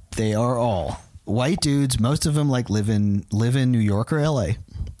 They are all white dudes. Most of them live in New York or LA.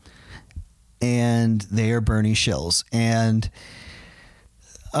 And they are Bernie shills. And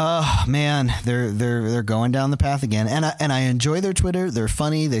man, they're going down the path again. And I enjoy their Twitter. They're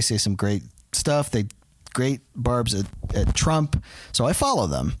funny. They say some great stuff. Great barbs at Trump. So I follow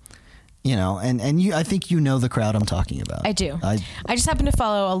them. And you, I think the crowd I'm talking about. I do. I just happen to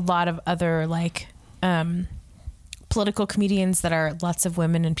follow a lot of other political comedians that are lots of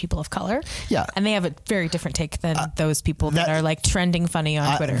women and people of color. Yeah. And they have a very different take than those people that are trending funny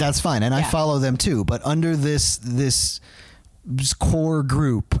on Twitter. That's fine. And I follow them too. But under this core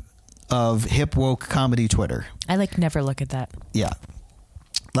group of hip woke comedy Twitter. I never look at that. Yeah.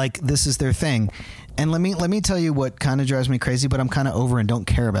 This is their thing. And let me tell you what kind of drives me crazy, but I'm kind of over and don't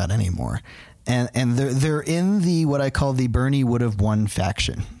care about anymore. And they're in the what I call the Bernie would have won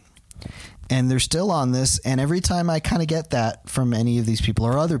faction. And they're still on this, and every time I kind of get that from any of these people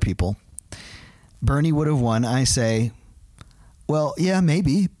or other people, Bernie would have won, I say, well, yeah,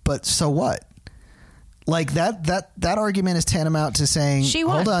 maybe, but so what? That argument is tantamount to saying, she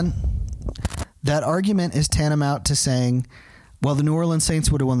won. Hold on. That argument is tantamount to saying, well, the New Orleans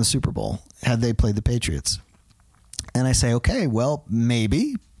Saints would have won the Super Bowl had they played the Patriots. And I say, okay, well,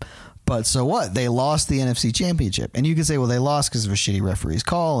 maybe, but so what? They lost the NFC Championship. And you can say, well, they lost because of a shitty referee's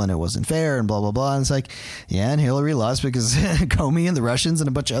call and it wasn't fair and blah, blah, blah. And it's and Hillary lost because Comey and the Russians and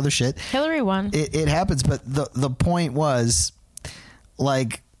a bunch of other shit. Hillary won. It happens, but the point was,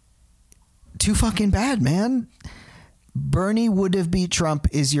 too fucking bad, man. Bernie would have beat Trump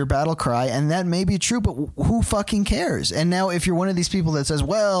is your battle cry, and that may be true, but who fucking cares? And now if you're one of these people that says,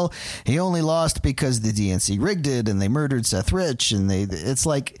 well, he only lost because the DNC rigged it and they murdered Seth Rich, and it's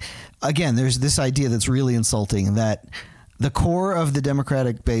like, again, there's this idea that's really insulting, that the core of the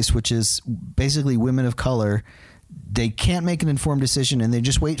Democratic base, which is basically women of color, they can't make an informed decision, and they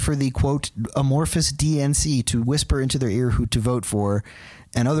just wait for the, quote, amorphous DNC to whisper into their ear who to vote for.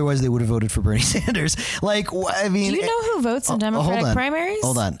 And otherwise, they would have voted for Bernie Sanders. Like, I mean, do you know who votes in Democratic primaries?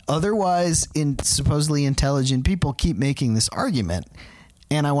 Hold on. Otherwise, supposedly intelligent people keep making this argument,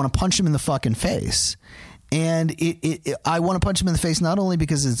 and I want to punch them in the fucking face. And I want to punch them in the face not only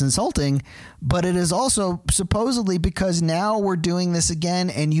because it's insulting, but it is also supposedly because now we're doing this again,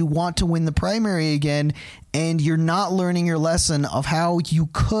 and you want to win the primary again, and you're not learning your lesson of how you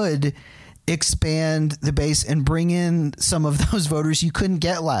could expand the base and bring in some of those voters you couldn't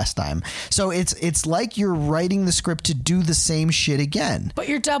get last time. So it's like you're writing the script to do the same shit again. But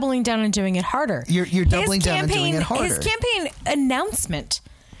you're doubling down and doing it harder. You're doubling down and doing it harder. His campaign announcement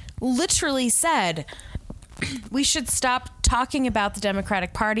literally said, we should stop talking about the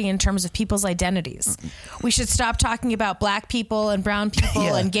Democratic Party in terms of people's identities. We should stop talking about black people and brown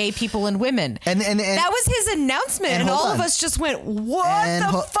people and gay people and women. And that was his announcement, and all of us just went,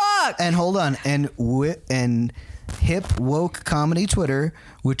 "What the fuck?" And hold on, and hip woke comedy Twitter,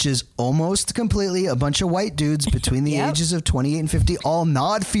 which is almost completely a bunch of white dudes between the ages of 28 and 50, all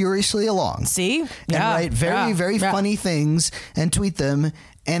nod furiously along. See, and write very funny things and tweet them,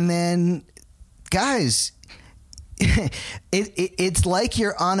 and then guys. It's like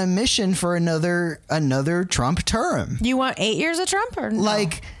you're on a mission for another Trump term. You want 8 years of Trump, or no?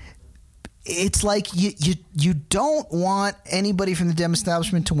 Like, it's like you don't want anybody from the Dem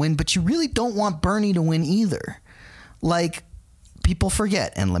establishment to win, but you really don't want Bernie to win either. Like, people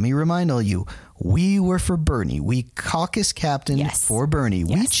forget, and let me remind all you, we were for Bernie. We caucus captained for Bernie.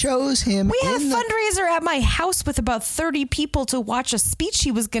 Yes. We chose him. We had a fundraiser at my house with about 30 people to watch a speech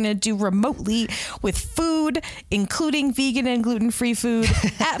he was going to do remotely with food, including vegan and gluten-free food,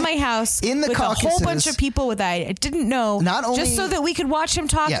 at my house in the with caucuses, a whole bunch of people that I didn't know, not only, just so that we could watch him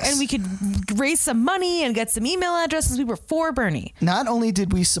talk and we could raise some money and get some email addresses. We were for Bernie. Not only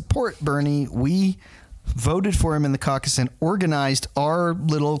did we support Bernie, we voted for him in the caucus and organized our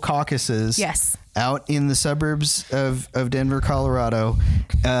little caucuses out in the suburbs of Denver, Colorado.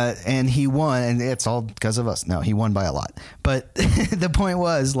 And he won, and it's all because of us. No, he won by a lot. But the point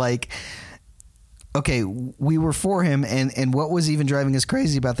was, like, okay, we were for him. And what was even driving us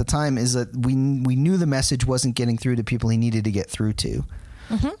crazy about the time is that we knew the message wasn't getting through to people he needed to get through to.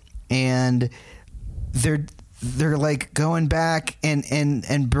 Mm-hmm. And they're like going back,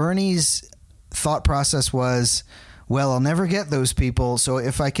 and Bernie's thought process was, well, I'll never get those people, so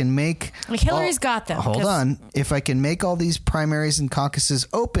if I can make... Like, Hillary's got them. Hold on. If I can make all these primaries and caucuses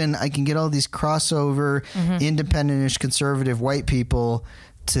open, I can get all these crossover, independent-ish, conservative white people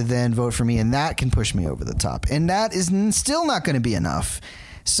to then vote for me, and that can push me over the top. And that is still not going to be enough.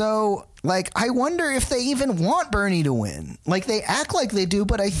 So, like, I wonder if they even want Bernie to win. Like, they act like they do,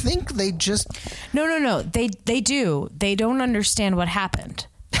 but I think they just... No. They do. They don't understand what happened.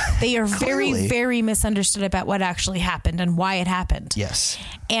 They are very, very misunderstood about what actually happened and why it happened. Yes.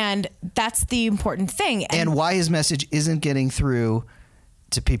 And that's the important thing. And why his message isn't getting through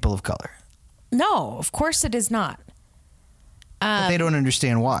to people of color. No, of course it is not. But they don't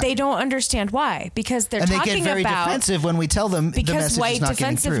understand why. They don't understand why, because they're talking about... And they get very defensive when we tell them the message is not getting through. Because white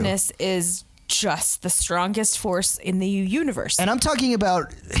defensiveness is just the strongest force in the universe. And I'm talking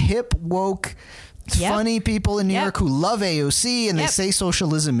about hip, woke... funny people in New York who love AOC, and they say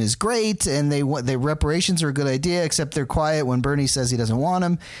socialism is great, and they reparations are a good idea, except they're quiet when Bernie says he doesn't want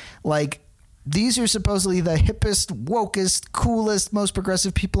them. Like, these are supposedly the hippest, wokest, coolest, most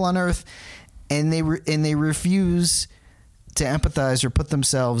progressive people on earth, and they refuse to empathize or put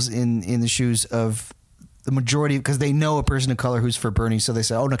themselves in the shoes of the majority, because they know a person of color who's for Bernie, so they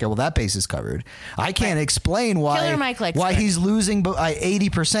say, "Oh, okay, well that base is covered." I can't explain why he's losing by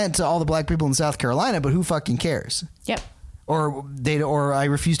 80% to all the black people in South Carolina, but who fucking cares? Yep. Or I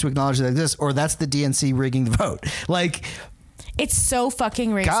refuse to acknowledge that this, or that's the DNC rigging the vote. Like, it's so fucking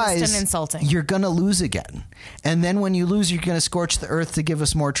racist, guys, and insulting. You're gonna lose again, and then when you lose, you're gonna scorch the earth to give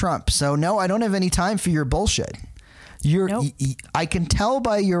us more Trump. So no, I don't have any time for your bullshit. I can tell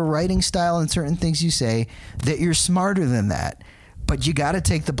by your writing style and certain things you say that you're smarter than that, but you got to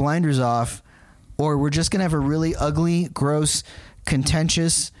take the blinders off, or we're just going to have a really ugly, gross,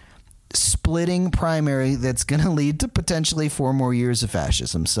 contentious, splitting primary that's going to lead to potentially 4 more years of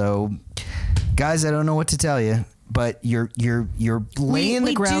fascism. So, guys, I don't know what to tell you, but you're laying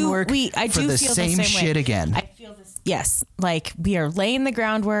the groundwork for the same shit again. I feel feel this. Yes. Like we are laying the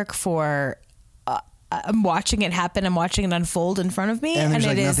groundwork for, I'm watching it happen. I'm watching it unfold in front of me. And there's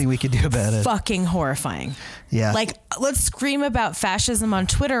nothing we could do about it. Fucking horrifying. Yeah. Like let's scream about fascism on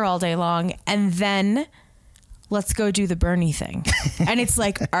Twitter all day long. And then let's go do the Bernie thing. And it's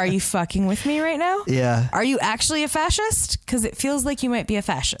like, are you fucking with me right now? Yeah. Are you actually a fascist? Because it feels like you might be a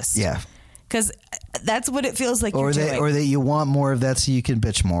fascist. Yeah. Because that's what it feels like you're doing. Or that you want more of that so you can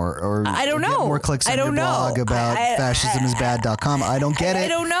bitch more. Or I don't know. Get more clicks on your blog about fascismisbad.com. I don't get it. I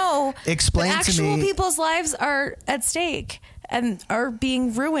don't know. Explain but to me. Actual people's lives are at stake and are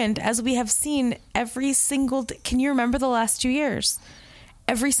being ruined, as we have seen every single day. Can you remember the last 2 years?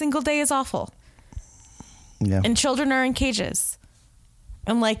 Every single day is awful. Yeah. And children are in cages.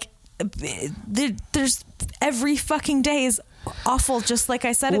 And like, there's every fucking day is awful, just like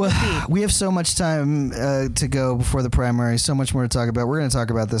I said it would be. We have so much time to go before the primary, so much more to talk about. We're going to talk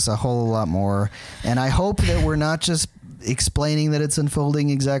about this a whole lot more. And I hope that we're not just explaining that it's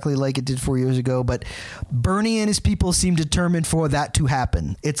unfolding exactly like it did 4 years ago, but Bernie and his people seem determined for that to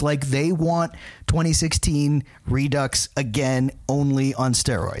happen. It's like they want 2016 Redux again, only on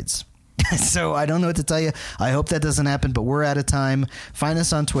steroids. So I don't know what to tell you. I hope that doesn't happen, but we're out of time. Find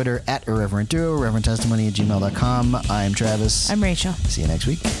us on Twitter at IrreverentDuo, irreverenttestimony@gmail.com. I'm Travis. I'm Rachel. See you next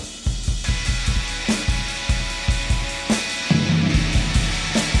week.